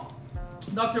Montreal,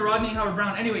 Dr. Rodney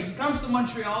Howard-Browne. Anyway, he comes to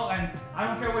Montreal, and I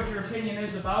don't care what your opinion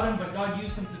is about him, but God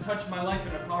used him to touch my life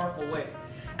in a powerful way.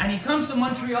 And he comes to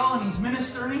Montreal, and he's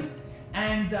ministering,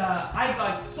 and I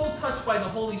got so touched by the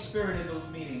Holy Spirit in those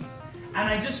meetings. And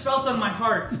I just felt on my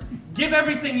heart, give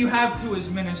everything you have to his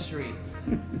ministry.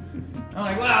 I'm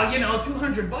like, well, you know,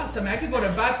 $200. I mean, I could go to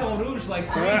Baton Rouge like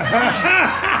 3 times.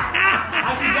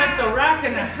 I could get the rack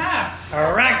and a half.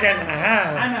 A rack and a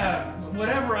half. And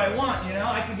whatever I want, you know.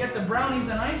 I could get the brownies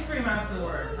and ice cream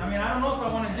afterward. I mean, I don't know if I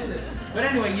want to do this. But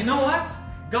anyway, you know what?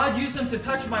 God used him to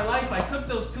touch my life. I took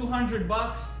those $200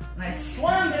 and I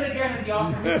slammed it again in the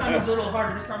offering. This time it was a little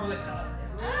harder. This time I was like,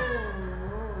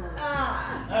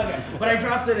 okay, but I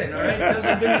dropped it in, all right? There's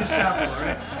a business chapel, all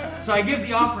right? So I give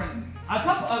the offering.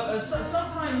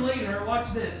 Sometime later,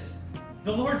 watch this.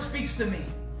 The Lord speaks to me,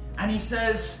 and he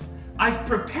says, I've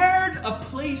prepared a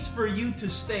place for you to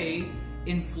stay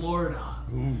in Florida.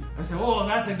 Ooh. I said, oh,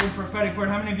 that's a good prophetic word.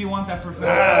 How many of you want that prophetic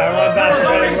word? I want that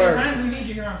prophetic word. Friends, we need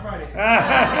you here on Fridays.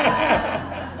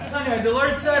 So anyway, the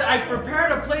Lord said, I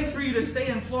prepared a place for you to stay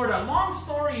in Florida. Long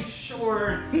story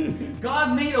short,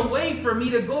 God made a way for me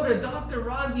to go to Dr.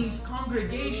 Rodney's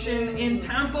congregation in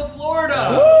Tampa, Florida.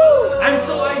 Woo! And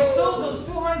so I sold those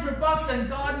 $200 and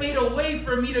God made a way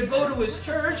for me to go to his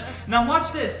church. Now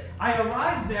watch this. I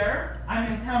arrived there.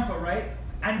 I'm in Tampa, right?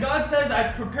 And God says,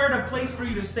 I've prepared a place for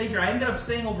you to stay here. I ended up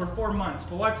staying over 4 months.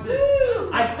 But watch this.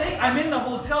 I'm in the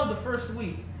hotel the first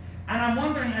week. And I'm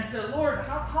wondering, I said, Lord,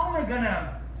 how am I going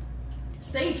to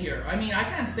stay here? I mean, I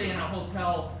can't stay in a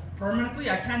hotel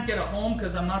permanently. I can't get a home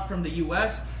because I'm not from the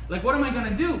U.S. Like, what am I going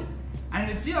to do? And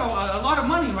it's, you know, a lot of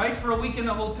money, right? For a week in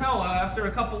the hotel. After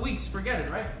a couple weeks, forget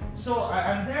it, right? So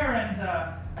I'm there and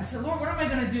I said, Lord, what am I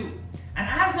going to do? And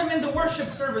as I'm in the worship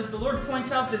service, the Lord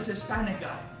points out this Hispanic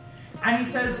guy. And he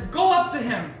says, go up to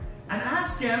him and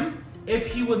ask him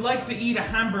if he would like to eat a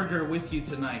hamburger with you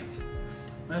tonight.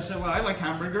 And I said, well, I like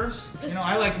hamburgers. You know,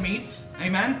 I like meat.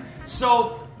 Amen?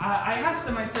 So I asked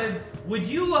him, I said, would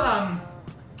you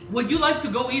like to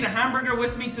go eat a hamburger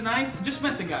with me tonight? Just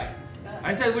met the guy.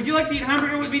 I said, would you like to eat a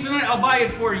hamburger with me tonight? I'll buy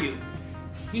it for you.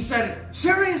 He said,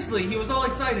 seriously? He was all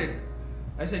excited.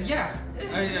 I said, yeah.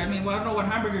 I mean, well, I don't know what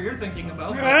hamburger you're thinking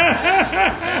about. He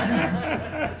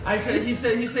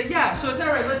said, yeah. So I said,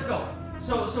 all right, let's go.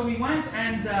 So we went,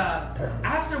 and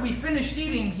after we finished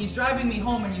eating, he's driving me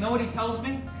home, and you know what he tells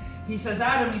me? He says,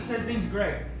 Adam, he says, his name's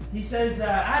Greg. He says,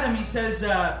 Adam, he says,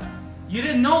 you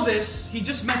didn't know this. He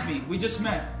just met me. We just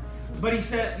met. But he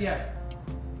said, yeah.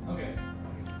 Okay.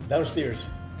 Downstairs.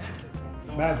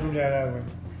 Bathroom that way.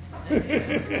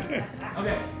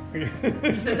 Okay.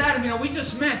 He says, Adam, you know, we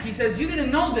just met. He says, you didn't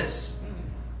know this.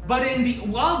 But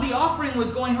while the offering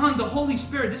was going on, the Holy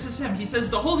Spirit, this is him. He says,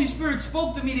 the Holy Spirit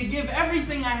spoke to me to give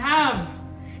everything I have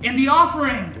in the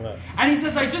offering. Right. And he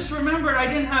says, I just remembered I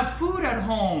didn't have food at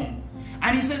home.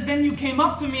 And he says, then you came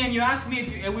up to me and you asked me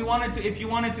if you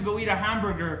wanted to go eat a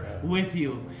hamburger with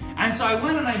you. And so I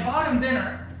went and I bought him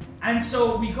dinner. And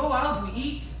so we go out, we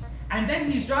eat. And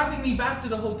then he's driving me back to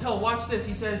the hotel. Watch this.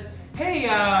 He says, hey,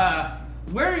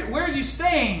 where are you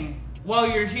staying while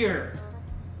you're here?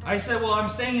 I said, well, I'm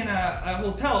staying in a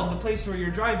hotel, the place where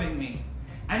you're driving me.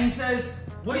 And he says,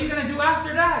 what are you going to do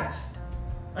after that?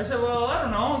 I said, well, I don't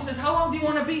know. He says, how long do you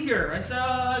want to be here? I said,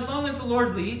 as long as the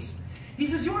Lord leads. He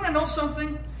says, you want to know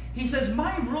something? He says,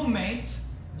 my roommate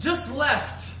just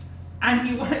left. And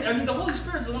he went, I mean, the Holy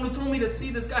Spirit's the one who told me to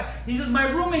see this guy. He says, my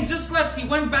roommate just left. He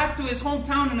went back to his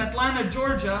hometown in Atlanta,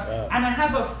 Georgia. And I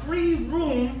have a free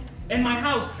room in my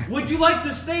house. Would you like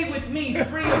to stay with me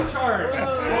free of charge?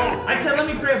 I said, let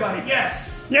me pray about it.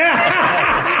 Yes. Yeah.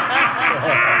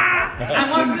 And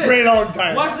watch this. Great long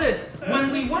time. Watch this.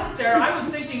 when we went there, I was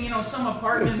thinking, some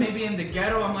apartment maybe in the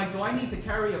ghetto. I'm like, do I need to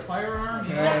carry a firearm?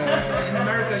 In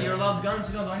America, you're allowed guns.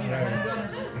 Do I need a handgun or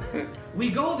something? We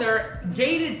go there,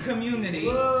 gated community,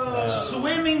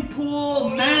 swimming pool,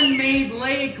 man-made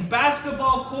lake,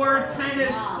 basketball court,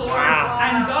 tennis court,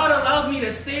 and God allowed me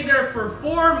to stay there for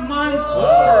 4 months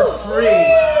for free.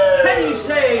 Can you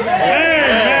say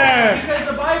that? Because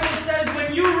the Bible says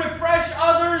when you refresh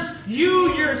others,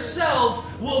 you yourself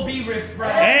will be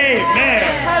refreshed. Amen.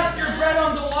 Just cast your bread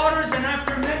on the waters, and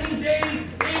after many days,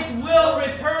 it will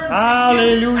return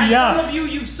Hallelujah. to you. And some of you,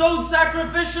 you've sowed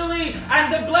sacrificially,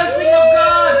 and the blessing of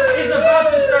God is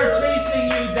about to start chasing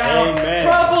you down. Amen.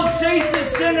 Trouble chases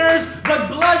sinners, but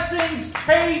blessings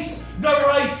chase the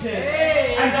righteous.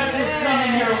 And that's what's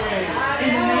coming your way.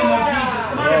 In the name of Jesus.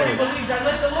 Come on, if you believe that,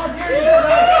 let the Lord hear you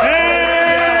tonight.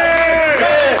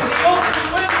 Open the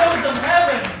windows of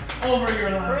heaven over your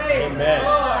life. Amen.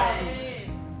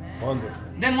 Wonderful.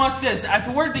 Then watch this.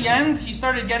 Toward the end, he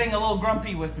started getting a little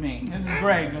grumpy with me. This is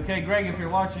Greg, okay? Greg, if you're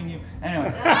watching, you...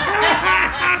 Anyway.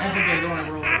 That's okay, don't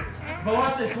worry. But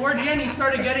watch this. Toward the end, he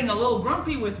started getting a little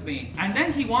grumpy with me. And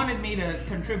then he wanted me to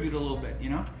contribute a little bit,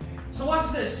 So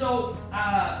watch this. So,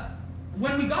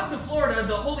 when we got to Florida,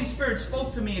 the Holy Spirit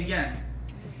spoke to me again.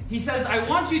 He says, I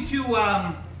want you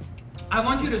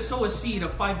to sow a seed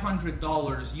of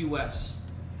 $500 US.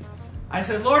 I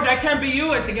said, Lord, that can't be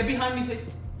you. I said, get behind me. Say,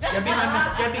 get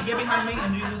behind me. Get behind me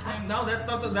in Jesus' name. No, that's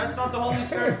not the Holy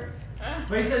Spirit.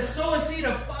 But he says, sow a seed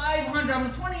of 500.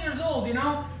 I'm 20 years old,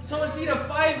 Sow a seed of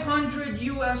 $500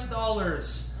 US.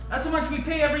 That's how much we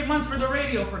pay every month for the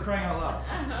radio, for crying out loud.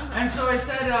 And so I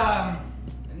said,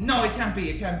 no, it can't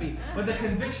be. But the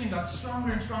conviction got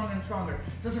stronger and stronger and stronger.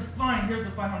 So I said, fine, here's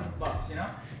the $500,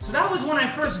 So that was when I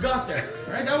first got there,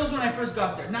 right? That was when I first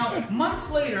got there. Now, months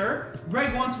later,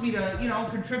 Greg wants me to,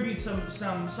 contribute some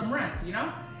rent,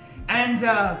 And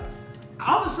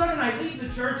all of a sudden, I leave the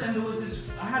church, and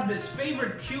I had this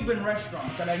favorite Cuban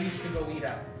restaurant that I used to go eat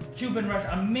at. Cuban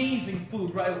restaurant, amazing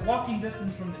food, right? Walking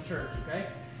distance from the church, okay?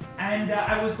 And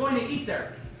I was going to eat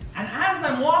there. And as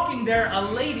I'm walking there,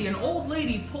 an old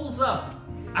lady pulls up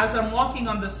as I'm walking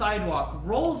on the sidewalk,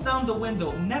 rolls down the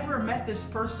window, never met this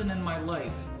person in my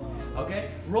life,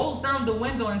 okay? Rolls down the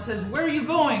window and says, where are you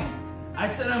going? I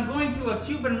said, I'm going to a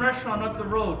Cuban restaurant up the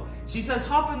road. She says,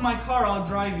 hop in my car, I'll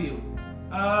drive you.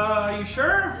 Are you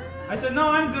sure? I said, no,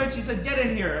 I'm good. She said, get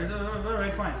in here. I said, all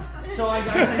right, fine. So I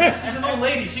said, she's an old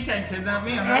lady. She can't kidnap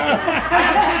me. I can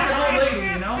take an old lady,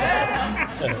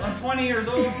 I'm 20 years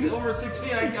old, over 6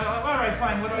 feet. All right,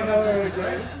 fine. What do I got to do?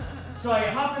 Right? So I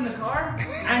hop in the car,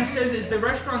 and she says, is the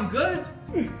restaurant good?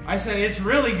 I said, it's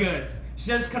really good. She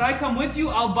says, can I come with you?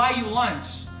 I'll buy you lunch.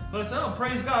 So I said, oh,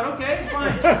 praise God. Okay,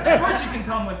 fine. Of course you can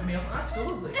come with me. I said,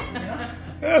 absolutely.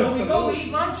 So we go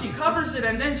eat lunch. She covers it,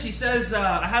 and then she says,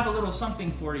 I have a little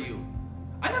something for you.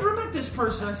 I never met this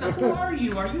person. I said, who are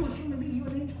you? Are you a human being? You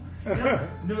an angel?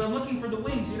 They're looking for the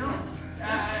wings, She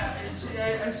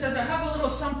says, I have a little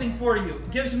something for you.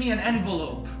 Gives me an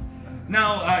envelope.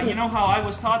 Now, you know how I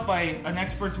was taught by an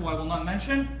expert who I will not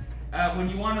mention? When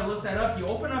you want to look that up, you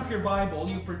open up your Bible,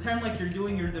 you pretend like you're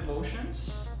doing your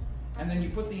devotions, and then you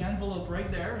put the envelope right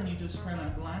there, and you just kind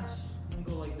of glance and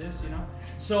go like this,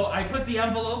 So I put the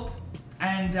envelope,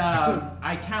 and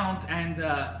I count, and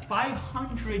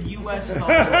 $500 US this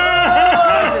woman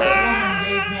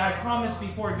gave me. I promise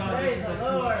before God, this is a true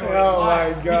story. Oh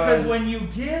my God! Because when you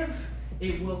give,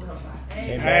 it will come back.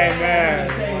 Amen.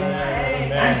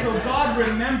 Amen. And so God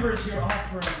remembers your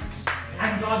offerings,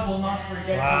 and God will not forget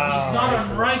you. He's not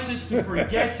unrighteous to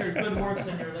forget your good works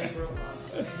and your labor of love.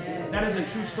 That is a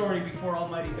true story before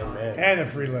Almighty God. And a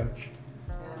free lunch.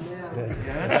 Yeah, that's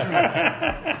true.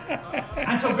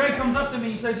 And so Greg comes up to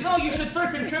me and says, you should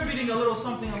start contributing a little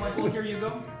something. I'm like, well, here you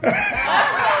go.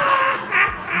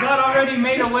 God already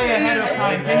made a way ahead of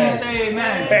time. Can you say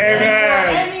amen? Before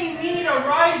any need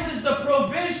arises, the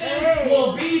provision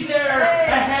will be there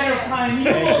ahead of time.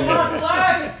 You will not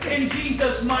lack in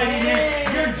Jesus' mighty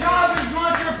name. Your job is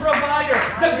not your provider.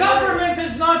 The government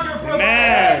is not your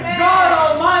provider. God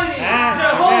Almighty,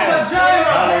 Jehovah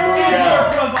Jireh, is your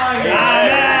provider.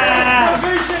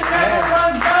 Provision never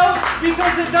runs out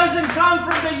because it doesn't come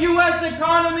from the U.S.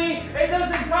 economy. It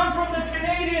doesn't come from the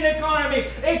Canadian economy.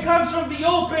 It comes from the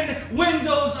open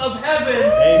windows of heaven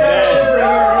that are over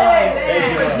your life.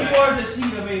 Because you are the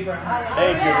seed of Abraham.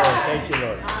 Thank you,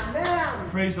 Lord. Amen.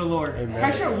 Praise the Lord. Amen. Can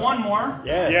I share one more?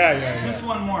 Yeah. Just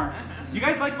one more. You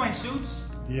guys like my suits?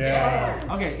 Yeah.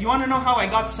 Okay, you want to know how I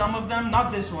got some of them?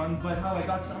 Not this one, but how I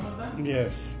got some of them?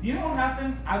 Yes. You know what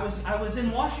happened? I was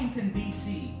in Washington,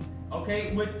 D.C.,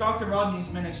 okay, with Dr. Rodney's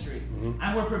ministry.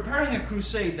 And we're preparing a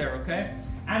crusade there, okay?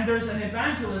 and there's an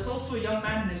evangelist, also a young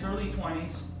man in his early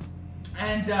 20s,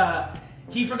 and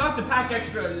he forgot to pack an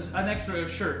extra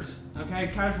shirt, okay,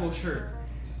 casual shirt.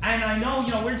 And I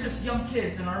know, we're just young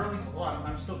kids in our early, well,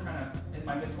 I'm still kind of in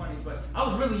my mid-20s, but I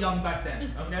was really young back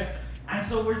then, okay? And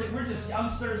so we're just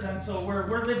youngsters, and so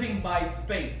we're living by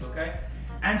faith, okay?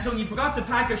 And so he forgot to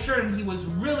pack a shirt, and he was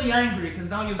really angry because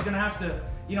now he was going to have to,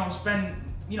 spend,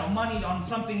 money on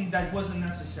something that wasn't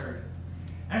necessary.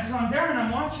 And so I'm there and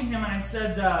I'm watching him, and I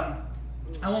said,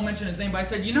 I won't mention his name, but I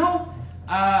said,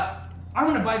 I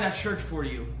want to buy that shirt for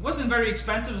you. It wasn't very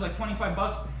expensive, it was like 25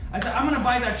 bucks. I said, I'm going to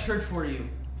buy that shirt for you.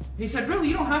 He said, really,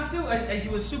 you don't have to? He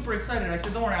was super excited. I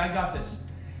said, don't worry, I got this.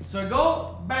 So I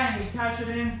go, bang, we cash it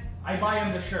in. I buy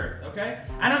him the shirt, okay?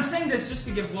 And I'm saying this just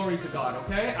to give glory to God,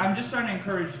 okay? I'm just trying to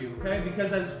encourage you, okay?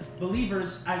 Because as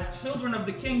believers, as children of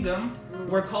the kingdom,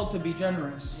 we're called to be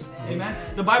generous. Amen?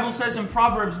 The Bible says in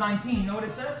Proverbs 19, you know what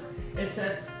it says? It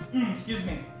says,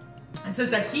 it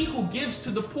says that he who gives to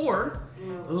the poor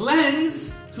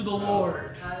lends to the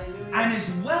Lord. Hallelujah. And is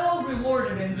well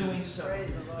rewarded in doing so.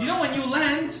 When you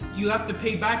lend, you have to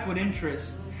pay back with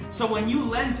interest. So when you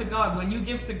lend to God, when you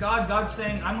give to God, God's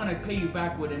saying, I'm going to pay you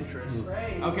back with interest.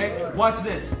 Okay? Watch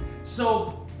this.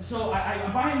 So I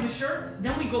buy him the shirt.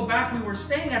 Then we go back. We were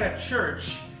staying at a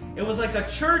church. It was like a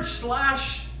church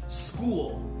 /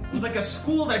 school. It was like a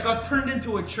school that got turned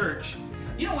into a church.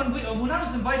 When I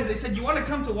was invited, they said, you want to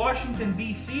come to Washington,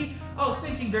 D.C.? I was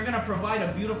thinking they're going to provide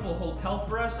a beautiful hotel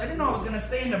for us. I didn't know I was going to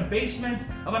stay in the basement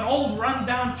of an old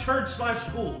rundown church /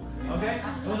 school. Okay?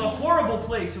 It was a horrible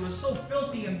place. It was so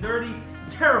filthy and dirty.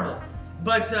 Terrible.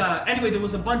 But anyway, there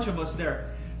was a bunch of us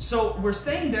there. So we're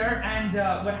staying there, and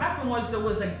what happened was there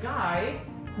was a guy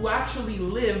who actually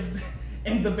lived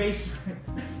in the basement.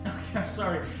 Okay, I'm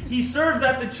sorry. He served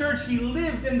at the church. He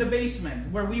lived in the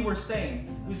basement where we were staying.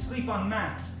 We'd sleep on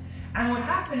mats. And what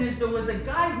happened is there was a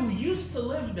guy who used to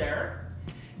live there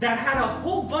that had a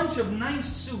whole bunch of nice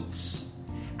suits.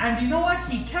 And you know what?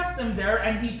 He kept them there,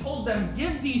 and he told them,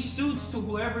 give these suits to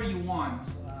whoever you want.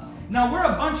 Wow. Now, we're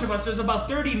a bunch of us. There's about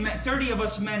 30 of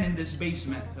us men in this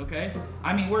basement, okay?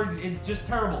 I mean, it's just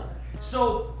terrible.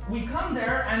 So we come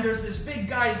there, and there's this big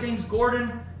guy. His name's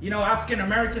Gordon,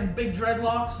 African-American, big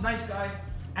dreadlocks, nice guy.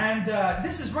 And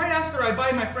this is right after I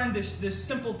buy my friend this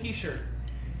simple t-shirt.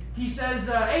 He says,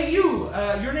 hey,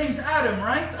 your name's Adam,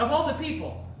 right? Of all the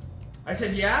people. I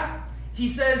said, yeah. He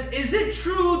says, is it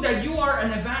true that you are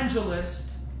an evangelist?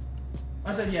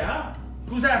 I said, yeah.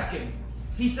 Who's asking?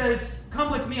 He says,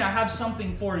 come with me, I have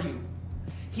something for you.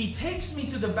 He takes me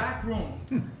to the back room.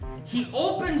 He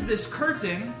opens this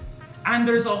curtain, and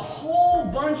there's a whole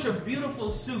bunch of beautiful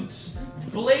suits.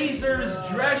 Blazers,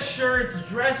 dress shirts,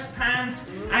 dress pants.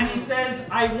 And he says,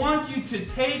 I want you to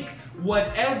take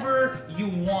whatever you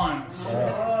want.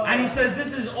 And he says,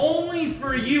 this is only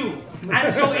for you.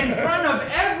 And so in front of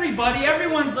everybody,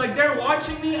 everyone's like, they're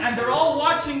watching me, and they're all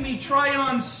watching me try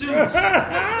on suits.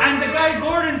 And the guy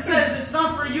Gordon says, it's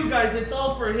not for you guys, it's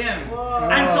all for him.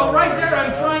 And so right there,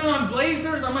 I'm trying on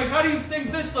blazers. I'm like, how do you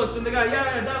think this looks? And the guy,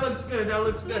 yeah, that looks good, that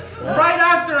looks good. Right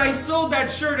after I sewed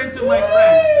that shirt into my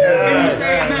friend. Can you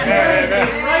say amen? There is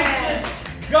a righteous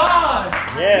God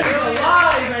is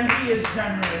alive, and he is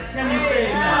generous. Can you say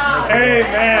amen?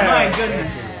 Amen. My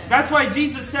goodness. That's why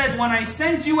Jesus said, when I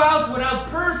sent you out without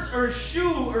purse or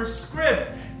shoe or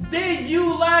script, did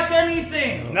you lack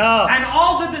anything? No. And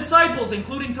all the disciples,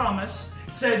 including Thomas,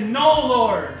 said, no,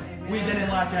 Lord, we didn't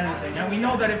lack anything. And we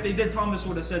know that if they did, Thomas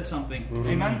would have said something.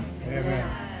 Amen? Amen.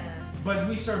 But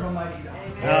we serve a mighty God.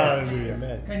 Hallelujah.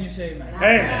 Amen. Can you say amen?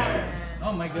 Amen.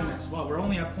 Oh my goodness. Well, we're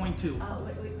only at point 2.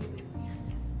 Wait.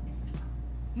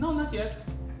 No, not yet.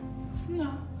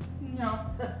 No.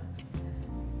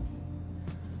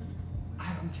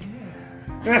 I don't care.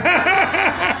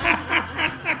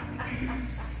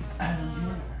 I don't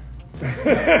care.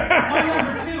 Point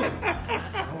number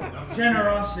 2.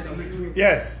 Generosity.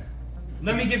 Yes.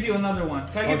 Let me give you another one.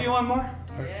 Can I give you one more?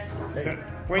 Yes.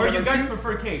 Or you guys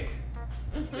prefer cake?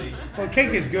 Well,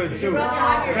 cake is good too.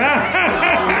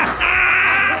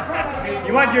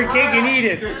 You want your cake and eat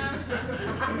it.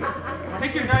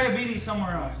 Take your diabetes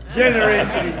somewhere else.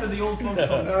 Generosity. To the old folks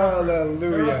home. They're up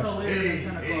Hallelujah. till later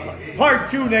than 10 o'clock. Part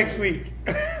 2 next week.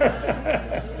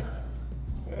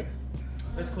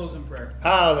 Let's close in prayer.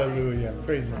 Hallelujah.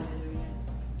 Praise Him.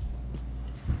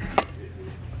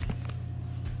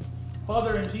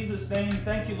 Father, in Jesus' name,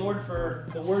 thank you, Lord, for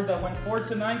the word that went forth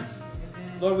tonight.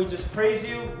 Lord, we just praise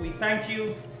you. We thank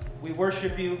you. We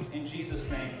worship you. In Jesus'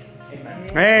 name, amen.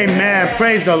 Amen.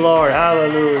 Praise the Lord.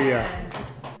 Hallelujah.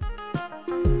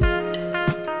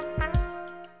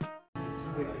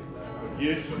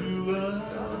 Yeshua,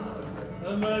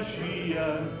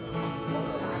 HaMashiach.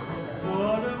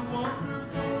 What a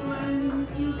wonderful name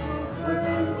to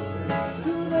proclaim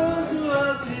to those who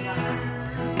are near.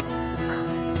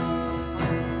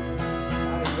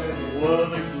 What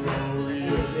a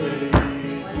glorious day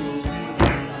it will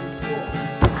be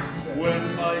when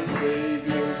my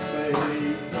Savior's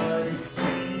face I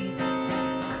see.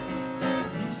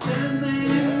 He's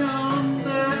standing on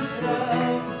that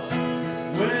cloud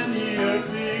when He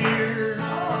appears,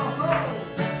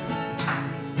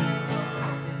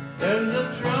 and the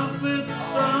trumpet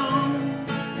sound,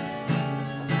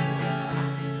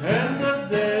 and the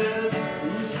dead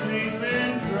who sleep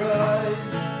in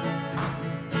Christ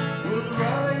will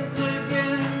rise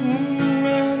again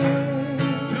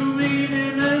to meet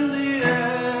Him in the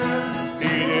air.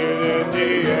 Meet Him in the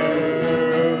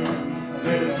air.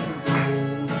 Then those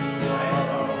who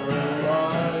are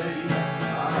alive,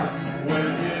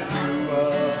 when Yeshua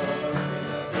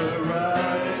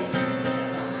arrives,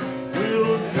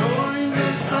 will join the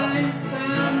saints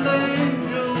and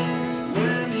angels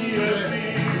when He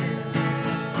appears.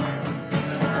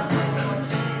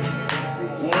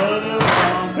 What a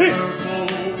wonderful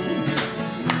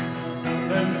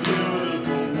and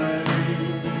beautiful name.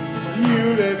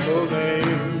 Beautiful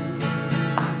name.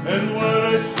 And what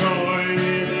a joy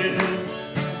it is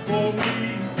for me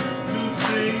to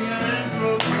sing and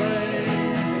proclaim.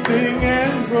 Sing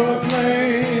and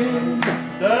proclaim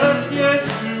that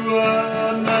Yeshua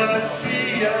HaMashiach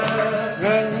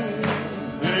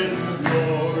is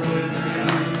Lord and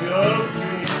King of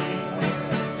kings.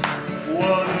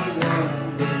 What a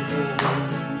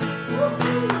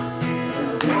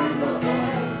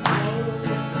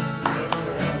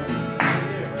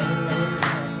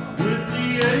with the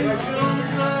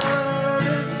angels at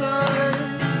His side,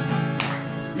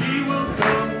 He will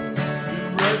come to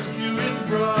rescue His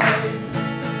bride,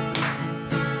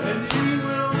 and He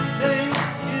will take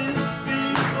His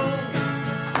people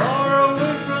far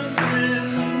away from sin,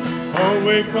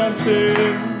 away from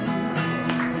sin.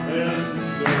 And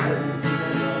those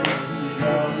who love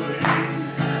Yahweh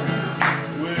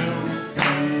will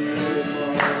see Him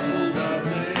on that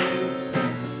day.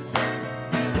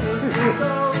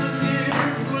 1,000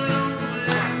 years will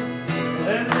live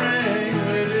and reign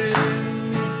with Him.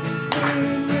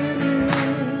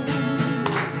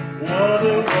 What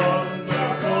a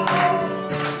wonderful,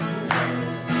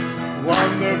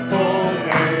 wonderful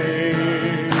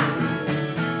name.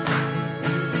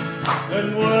 And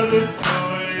what a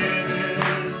joy it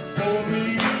is for me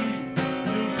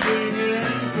to sing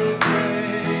and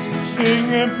proclaim. Sing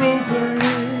and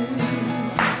proclaim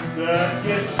that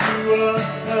Yeshua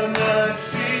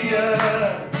HaMashiach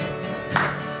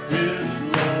is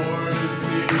Lord and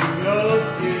King of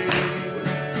kings.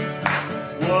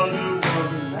 What a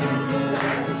wonderful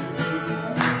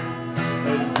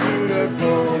and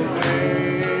beautiful name.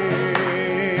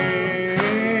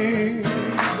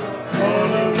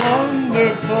 What a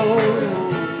wonderful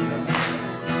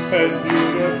and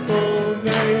beautiful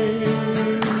name.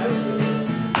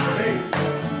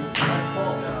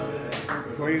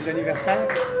 Joyeux anniversaire.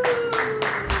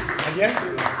 Ça bien?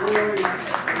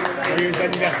 Joyeux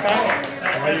anniversaire.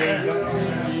 Joyeux.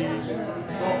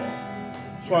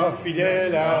 Sois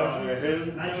fidèle à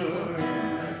Jésus.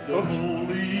 The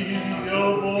holy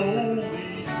of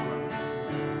holies,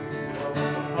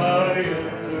 I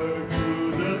enter through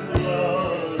the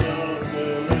blood of the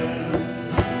Lamb.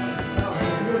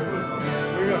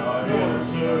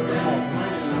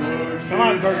 Come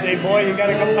on, birthday boy, you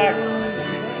gotta come back.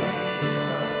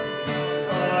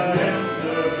 I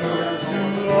enter to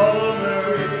honor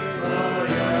I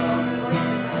am.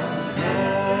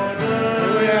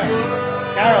 Hallelujah.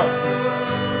 Carol.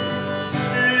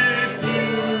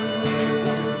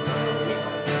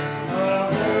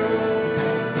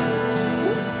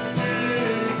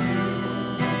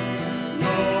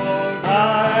 I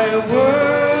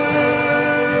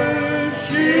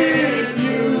worship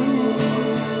you.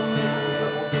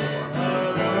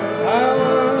 I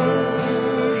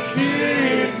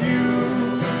worship you.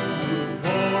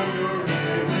 For your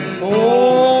name is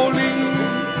holy,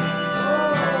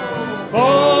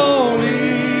 holy.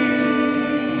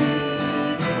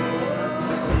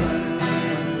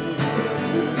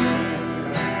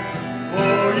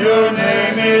 For your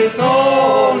name is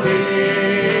holy.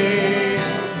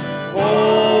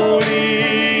 Holy,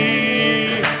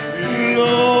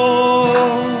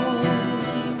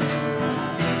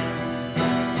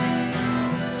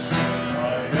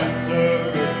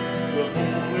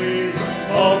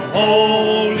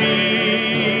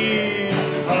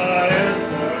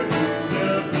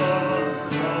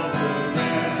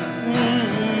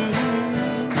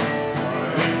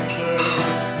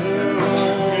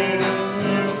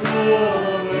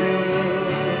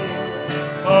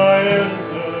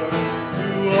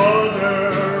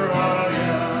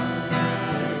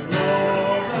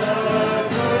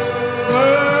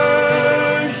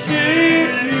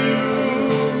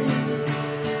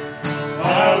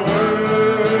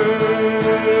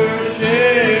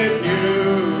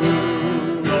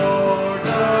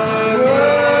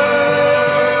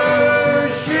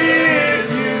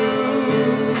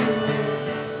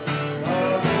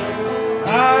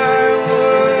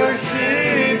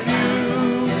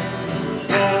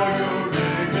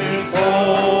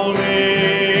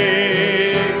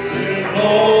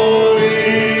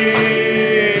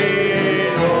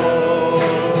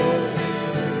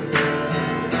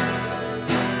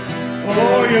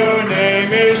 For your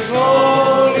name is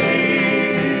holy,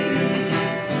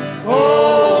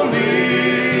 holy,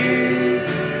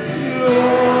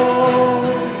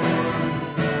 Lord.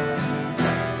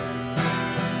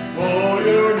 For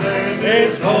your name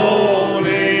It's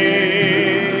holy,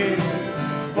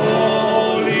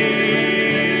 holy,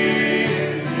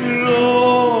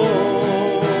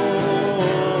 Lord.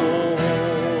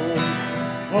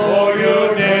 For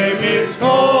your name is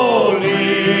holy,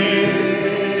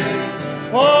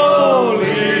 holy,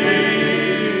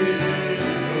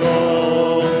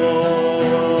 Lord.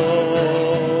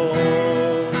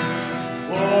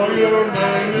 For your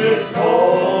name is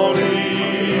holy,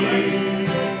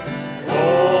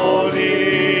 Holy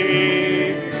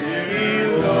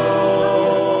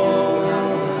Lord.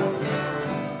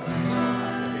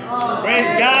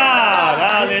 Praise God.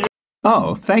 Hallelujah.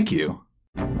 Oh, thank you.